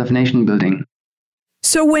process of nation building.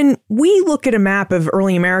 So when we look at a map of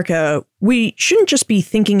early America, we shouldn't just be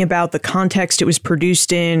thinking about the context it was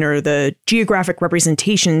produced in or the geographic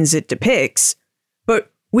representations it depicts,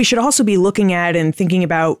 but we should also be looking at and thinking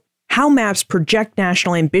about how maps project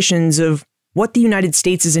national ambitions of what the United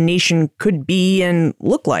States as a nation could be and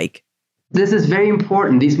look like. This is very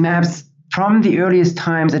important. These maps from the earliest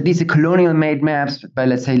times, at least the colonial-made maps by,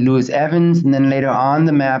 let's say, Lewis Evans, and then later on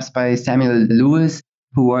the maps by Samuel Lewis,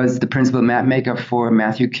 who was the principal map maker for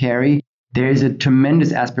Matthew Carey, there is a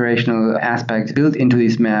tremendous aspirational aspect built into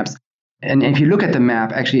these maps. And if you look at the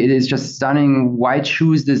map, actually, it is just stunning. White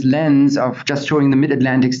chooses this lens of just showing the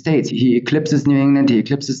mid-Atlantic states. He eclipses New England, he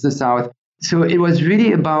eclipses the South. So it was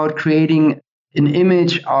really about creating an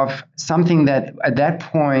image of something that at that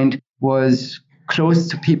point was close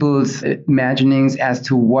to people's imaginings as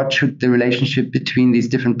to what should the relationship between these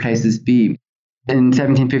different places be. In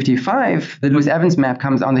 1755, the Lewis Evans map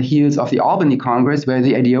comes on the heels of the Albany Congress, where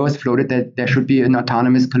the idea was floated that there should be an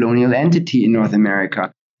autonomous colonial entity in North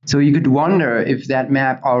America. So you could wonder if that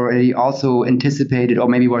map already also anticipated or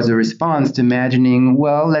maybe was a response to imagining,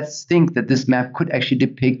 well, let's think that this map could actually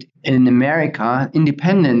depict an America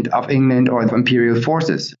independent of England or of imperial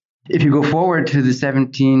forces. If you go forward to the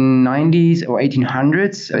 1790s or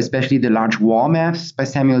 1800s, especially the large wall maps by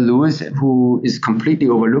Samuel Lewis, who is completely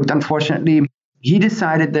overlooked, unfortunately, he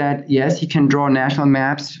decided that, yes, he can draw national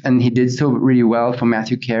maps, and he did so really well for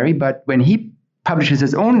Matthew Carey. But when he publishes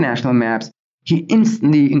his own national maps, he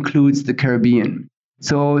instantly includes the Caribbean.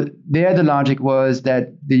 So there the logic was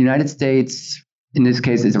that the United States, in this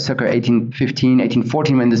case, it's circa 1815,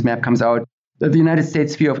 1814 when this map comes out, that the United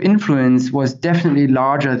States sphere of influence was definitely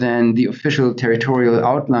larger than the official territorial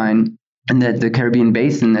outline, and that the Caribbean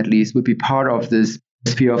basin, at least, would be part of this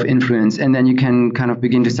sphere of influence. And then you can kind of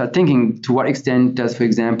begin to start thinking, to what extent does, for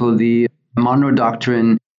example, the Monroe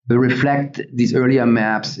Doctrine reflect these earlier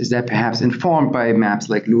maps? Is that perhaps informed by maps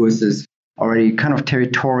like Lewis's, already kind of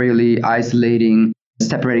territorially isolating,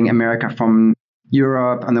 separating America from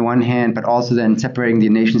Europe on the one hand, but also then separating the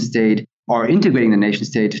nation state or integrating the nation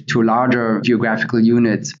state to larger geographical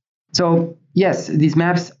units? So yes, these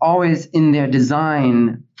maps always in their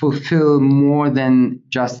design fulfill more than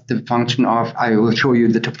just the function of, I will show you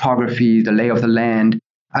the topography, the lay of the land.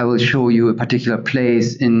 I will show you a particular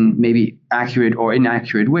place in maybe accurate or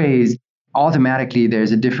inaccurate ways. Automatically,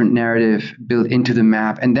 there's a different narrative built into the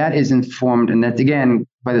map. And that is informed, and that's, again,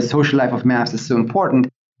 why the social life of maps is so important.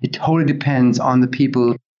 It totally depends on the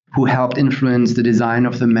people who helped influence the design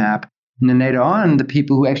of the map. And then later on, the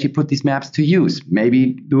people who actually put these maps to use.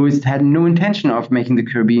 Maybe Lewis had no intention of making the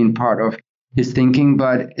Caribbean part of his thinking,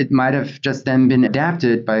 but it might have just then been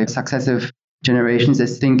adapted by successive generations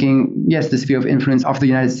as thinking, yes, the sphere of influence of the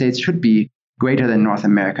United States should be greater than North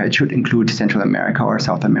America. It should include Central America or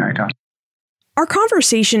South America. Our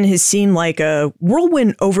conversation has seemed like a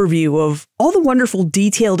whirlwind overview of all the wonderful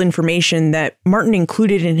detailed information that Martin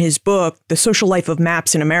included in his book, The Social Life of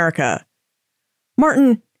Maps in America.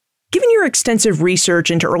 Martin, given your extensive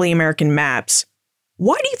research into early American maps,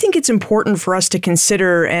 why do you think it's important for us to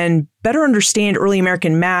consider and better understand early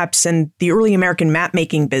American maps and the early American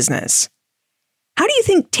mapmaking business? How do you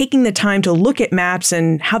think taking the time to look at maps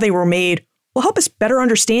and how they were made will help us better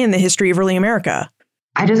understand the history of early America?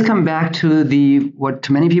 I just come back to what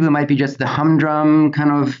to many people might be just the humdrum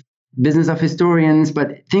kind of business of historians,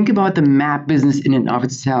 but think about the map business in and of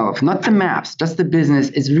itself. Not the maps, just the business.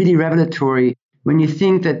 It's really revelatory when you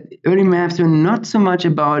think that early maps were not so much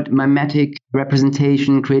about mimetic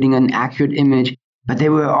representation, creating an accurate image, but they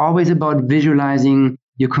were always about visualizing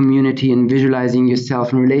your community and visualizing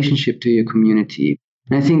yourself in relationship to your community.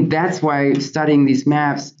 And I think that's why studying these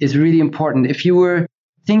maps is really important. If you were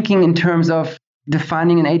thinking in terms of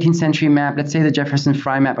defining an 18th century map, let's say the Jefferson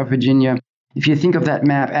Fry map of Virginia, if you think of that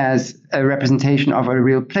map as a representation of a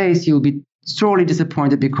real place, you'll be sorely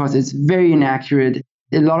disappointed because it's very inaccurate.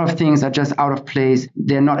 A lot of things are just out of place.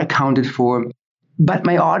 They're not accounted for. But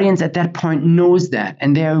my audience at that point knows that,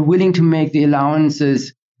 and they're willing to make the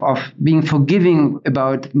allowances of being forgiving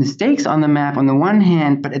about mistakes on the map on the one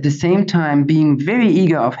hand, but at the same time being very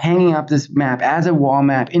eager of hanging up this map as a wall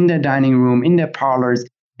map in their dining room, in their parlors,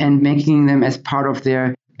 and making them as part of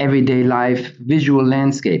their everyday life visual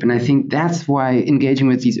landscape. And I think that's why engaging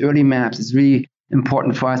with these early maps is really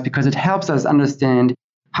important for us, because it helps us understand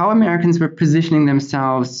how Americans were positioning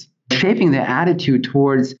themselves, shaping their attitude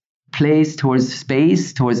towards place, towards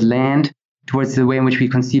space, towards land, towards the way in which we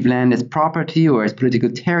conceive land as property or as political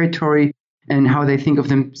territory, and how they think of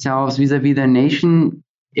themselves vis-a-vis their nation.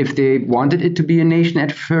 If they wanted it to be a nation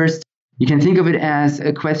at first, you can think of it as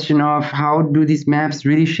a question of how do these maps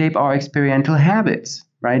really shape our experiential habits,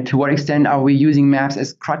 right? To what extent are we using maps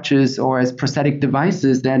as crutches or as prosthetic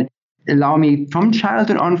devices that allow me from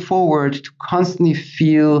childhood on forward to constantly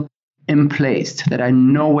feel emplaced, that I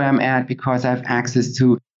know where I'm at because I have access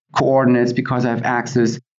to coordinates, because I have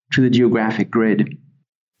access to the geographic grid.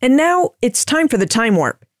 And now it's time for the time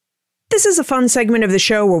warp. This is a fun segment of the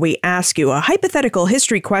show where we ask you a hypothetical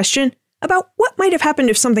history question about what might have happened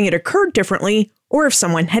if something had occurred differently or if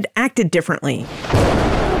someone had acted differently.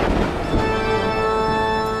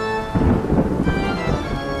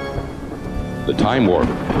 The time warp.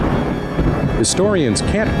 Historians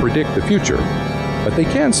can't predict the future, but they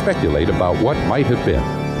can speculate about what might have been.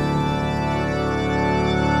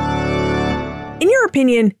 In your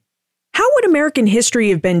opinion, how would American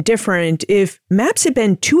history have been different if maps had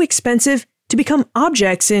been too expensive to become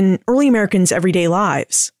objects in early Americans' everyday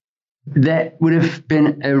lives? That would have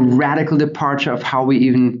been a radical departure of how we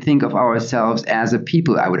even think of ourselves as a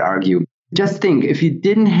people, I would argue. Just think, if you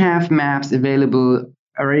didn't have maps available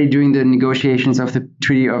already during the negotiations of the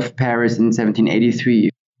Treaty of Paris in 1783,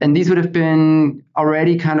 and these would have been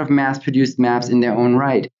already kind of mass-produced maps in their own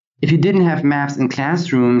right. If you didn't have maps in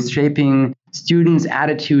classrooms shaping students'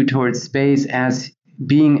 attitude towards space as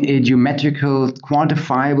being a geometrical,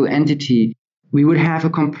 quantifiable entity, we would have a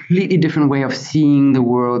completely different way of seeing the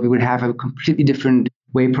world. We would have a completely different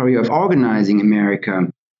way probably of organizing America.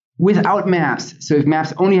 without maps, so if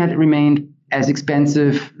maps only had remained as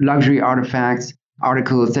expensive luxury artifacts,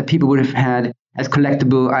 articles that people would have had as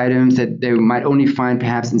collectible items that they might only find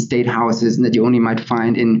perhaps in state houses and that you only might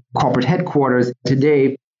find in corporate headquarters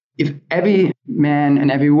today, if every man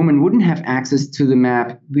and every woman wouldn't have access to the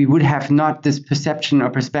map, we would have not this perception or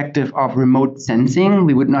perspective of remote sensing.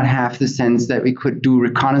 We would not have the sense that we could do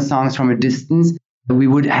reconnaissance from a distance. We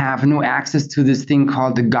would have no access to this thing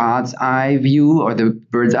called the God's eye view or the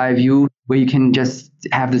bird's eye view, where you can just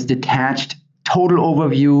have this detached total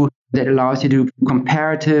overview that allows you to do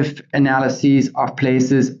comparative analyses of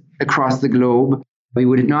places across the globe. We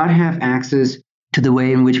would not have access to the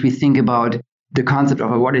way in which we think about the concept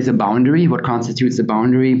of what is a boundary, what constitutes a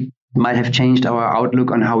boundary. It might have changed our outlook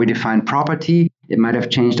on how we define property. It might have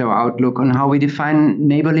changed our outlook on how we define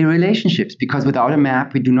neighborly relationships, because without a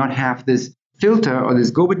map, we do not have this filter or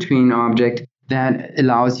this go-between object that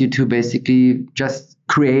allows you to basically just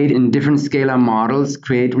create in different scalar models,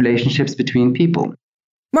 create relationships between people.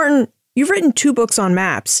 Martin, you've written 2 books on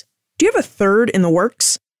maps. Do you have a third in the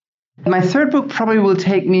works? My third book probably will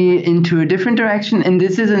take me into a different direction, and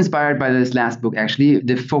this is inspired by this last book, actually,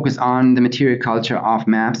 the focus on the material culture of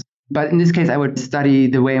maps. But in this case, I would study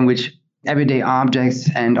the way in which everyday objects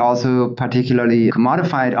and also particularly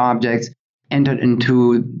commodified objects entered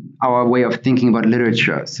into our way of thinking about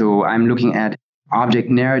literature. So I'm looking at object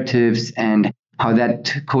narratives and how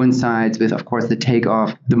that coincides with, of course, the take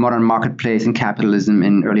of the modern marketplace and capitalism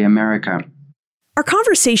in early America. Our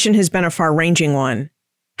conversation has been a far-ranging one.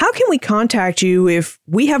 How can we contact you if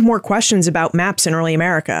we have more questions about maps in early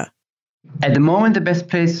America? At the moment, the best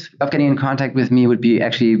place of getting in contact with me would be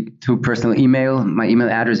actually through personal email. My email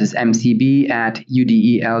address is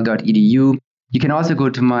mcb@udel.edu. You can also go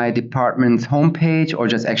to my department's homepage, or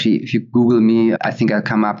just actually, if you Google me, I think I'll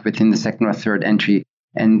come up within the second or third entry,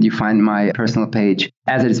 and you find my personal page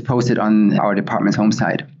as it is posted on our department's home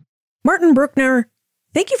site. Martin Brückner,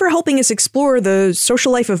 thank you for helping us explore the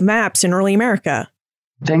social life of maps in early America.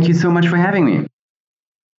 Thank you so much for having me.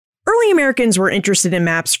 Early Americans were interested in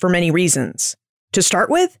maps for many reasons. To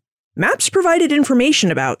start with, maps provided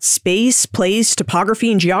information about space, place,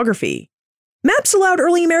 topography, and geography. Maps allowed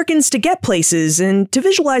early Americans to get places and to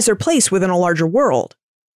visualize their place within a larger world.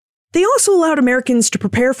 They also allowed Americans to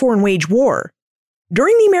prepare for and wage war.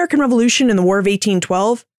 During the American Revolution and the War of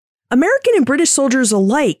 1812, American and British soldiers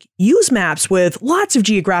alike used maps with lots of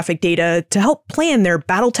geographic data to help plan their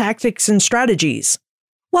battle tactics and strategies,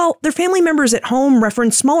 while their family members at home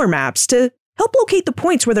referenced smaller maps to help locate the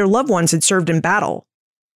points where their loved ones had served in battle.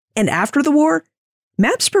 And after the war,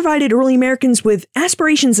 maps provided early Americans with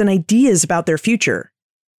aspirations and ideas about their future.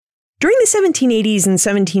 During the 1780s and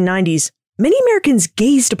 1790s, many Americans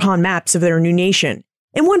gazed upon maps of their new nation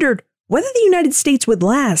and wondered whether the United States would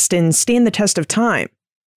last and stand the test of time.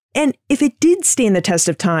 And if it did stand the test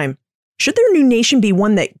of time, should their new nation be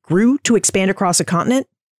one that grew to expand across a continent?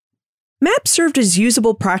 Maps served as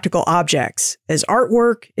usable practical objects, as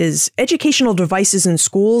artwork, as educational devices in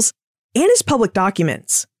schools, and as public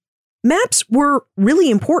documents. Maps were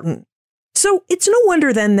really important. So it's no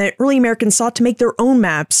wonder then that early Americans sought to make their own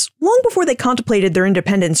maps long before they contemplated their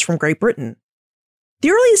independence from Great Britain.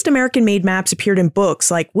 The earliest American-made maps appeared in books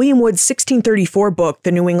like William Wood's 1634 book,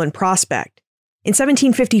 The New England Prospect. In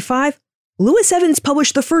 1755, Lewis Evans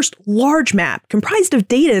published the first large map comprised of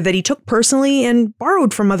data that he took personally and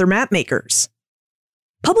borrowed from other map makers.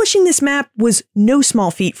 Publishing this map was no small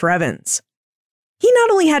feat for Evans. He not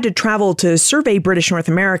only had to travel to survey British North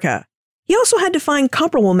America, he also had to find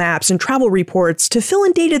comparable maps and travel reports to fill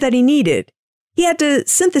in data that he needed. He had to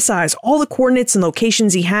synthesize all the coordinates and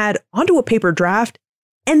locations he had onto a paper draft,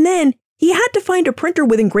 and then he had to find a printer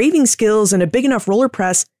with engraving skills and a big enough roller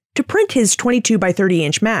press to print his 22 by 30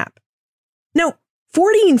 inch map. Now,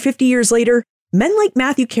 40 and 50 years later, men like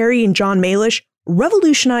Matthew Carey and John Malish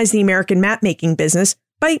revolutionized the American map-making business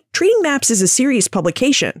by treating maps as a serious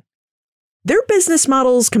publication. Their business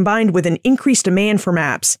models, combined with an increased demand for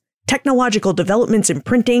maps, technological developments in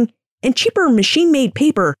printing, and cheaper machine-made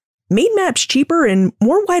paper, made maps cheaper and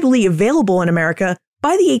more widely available in America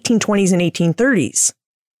by the 1820s and 1830s.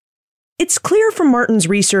 It's clear from Martin's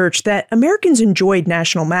research that Americans enjoyed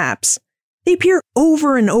national maps. They appear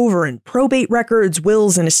over and over in probate records,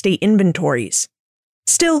 wills, and estate inventories.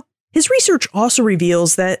 Still, his research also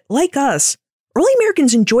reveals that, like us, early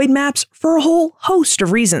Americans enjoyed maps for a whole host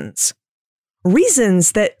of reasons.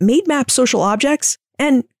 Reasons that made maps social objects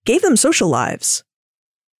and gave them social lives.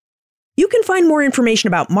 You can find more information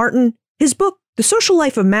about Martin, his book, The Social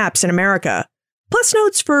Life of Maps in America, plus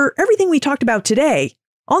notes for everything we talked about today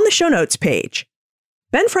on the show notes page.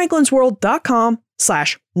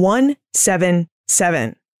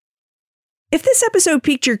 benfranklinsworld.com/177. If this episode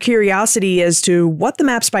piqued your curiosity as to what the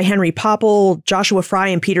maps by Henry Popple, Joshua Fry,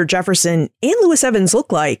 and Peter Jefferson, and Lewis Evans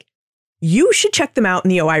look like, you should check them out in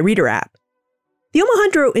the OI Reader app. The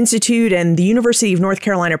Omohundro Institute and the University of North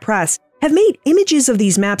Carolina Press have made images of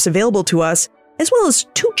these maps available to us, as well as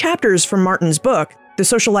 2 chapters from Martin's book, The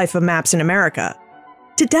Social Life of Maps in America.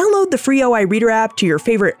 To download the free OI Reader app to your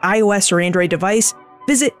favorite iOS or Android device,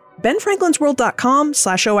 visit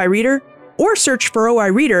benfranklinsworld.com/OI Reader or search for OI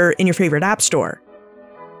Reader in your favorite app store.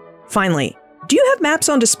 Finally, do you have maps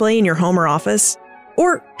on display in your home or office?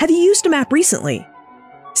 Or have you used a map recently?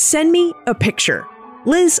 Send me a picture,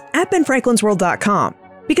 liz@benfranklinsworld.com,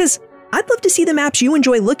 because I'd love to see the maps you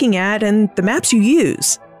enjoy looking at and the maps you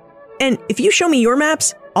use. And if you show me your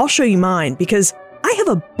maps, I'll show you mine, because I have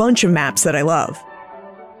a bunch of maps that I love.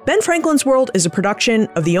 Ben Franklin's World is a production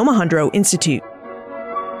of the Omohundro Institute.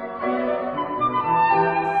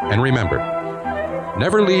 And remember,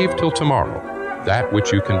 never leave till tomorrow that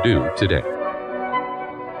which you can do today.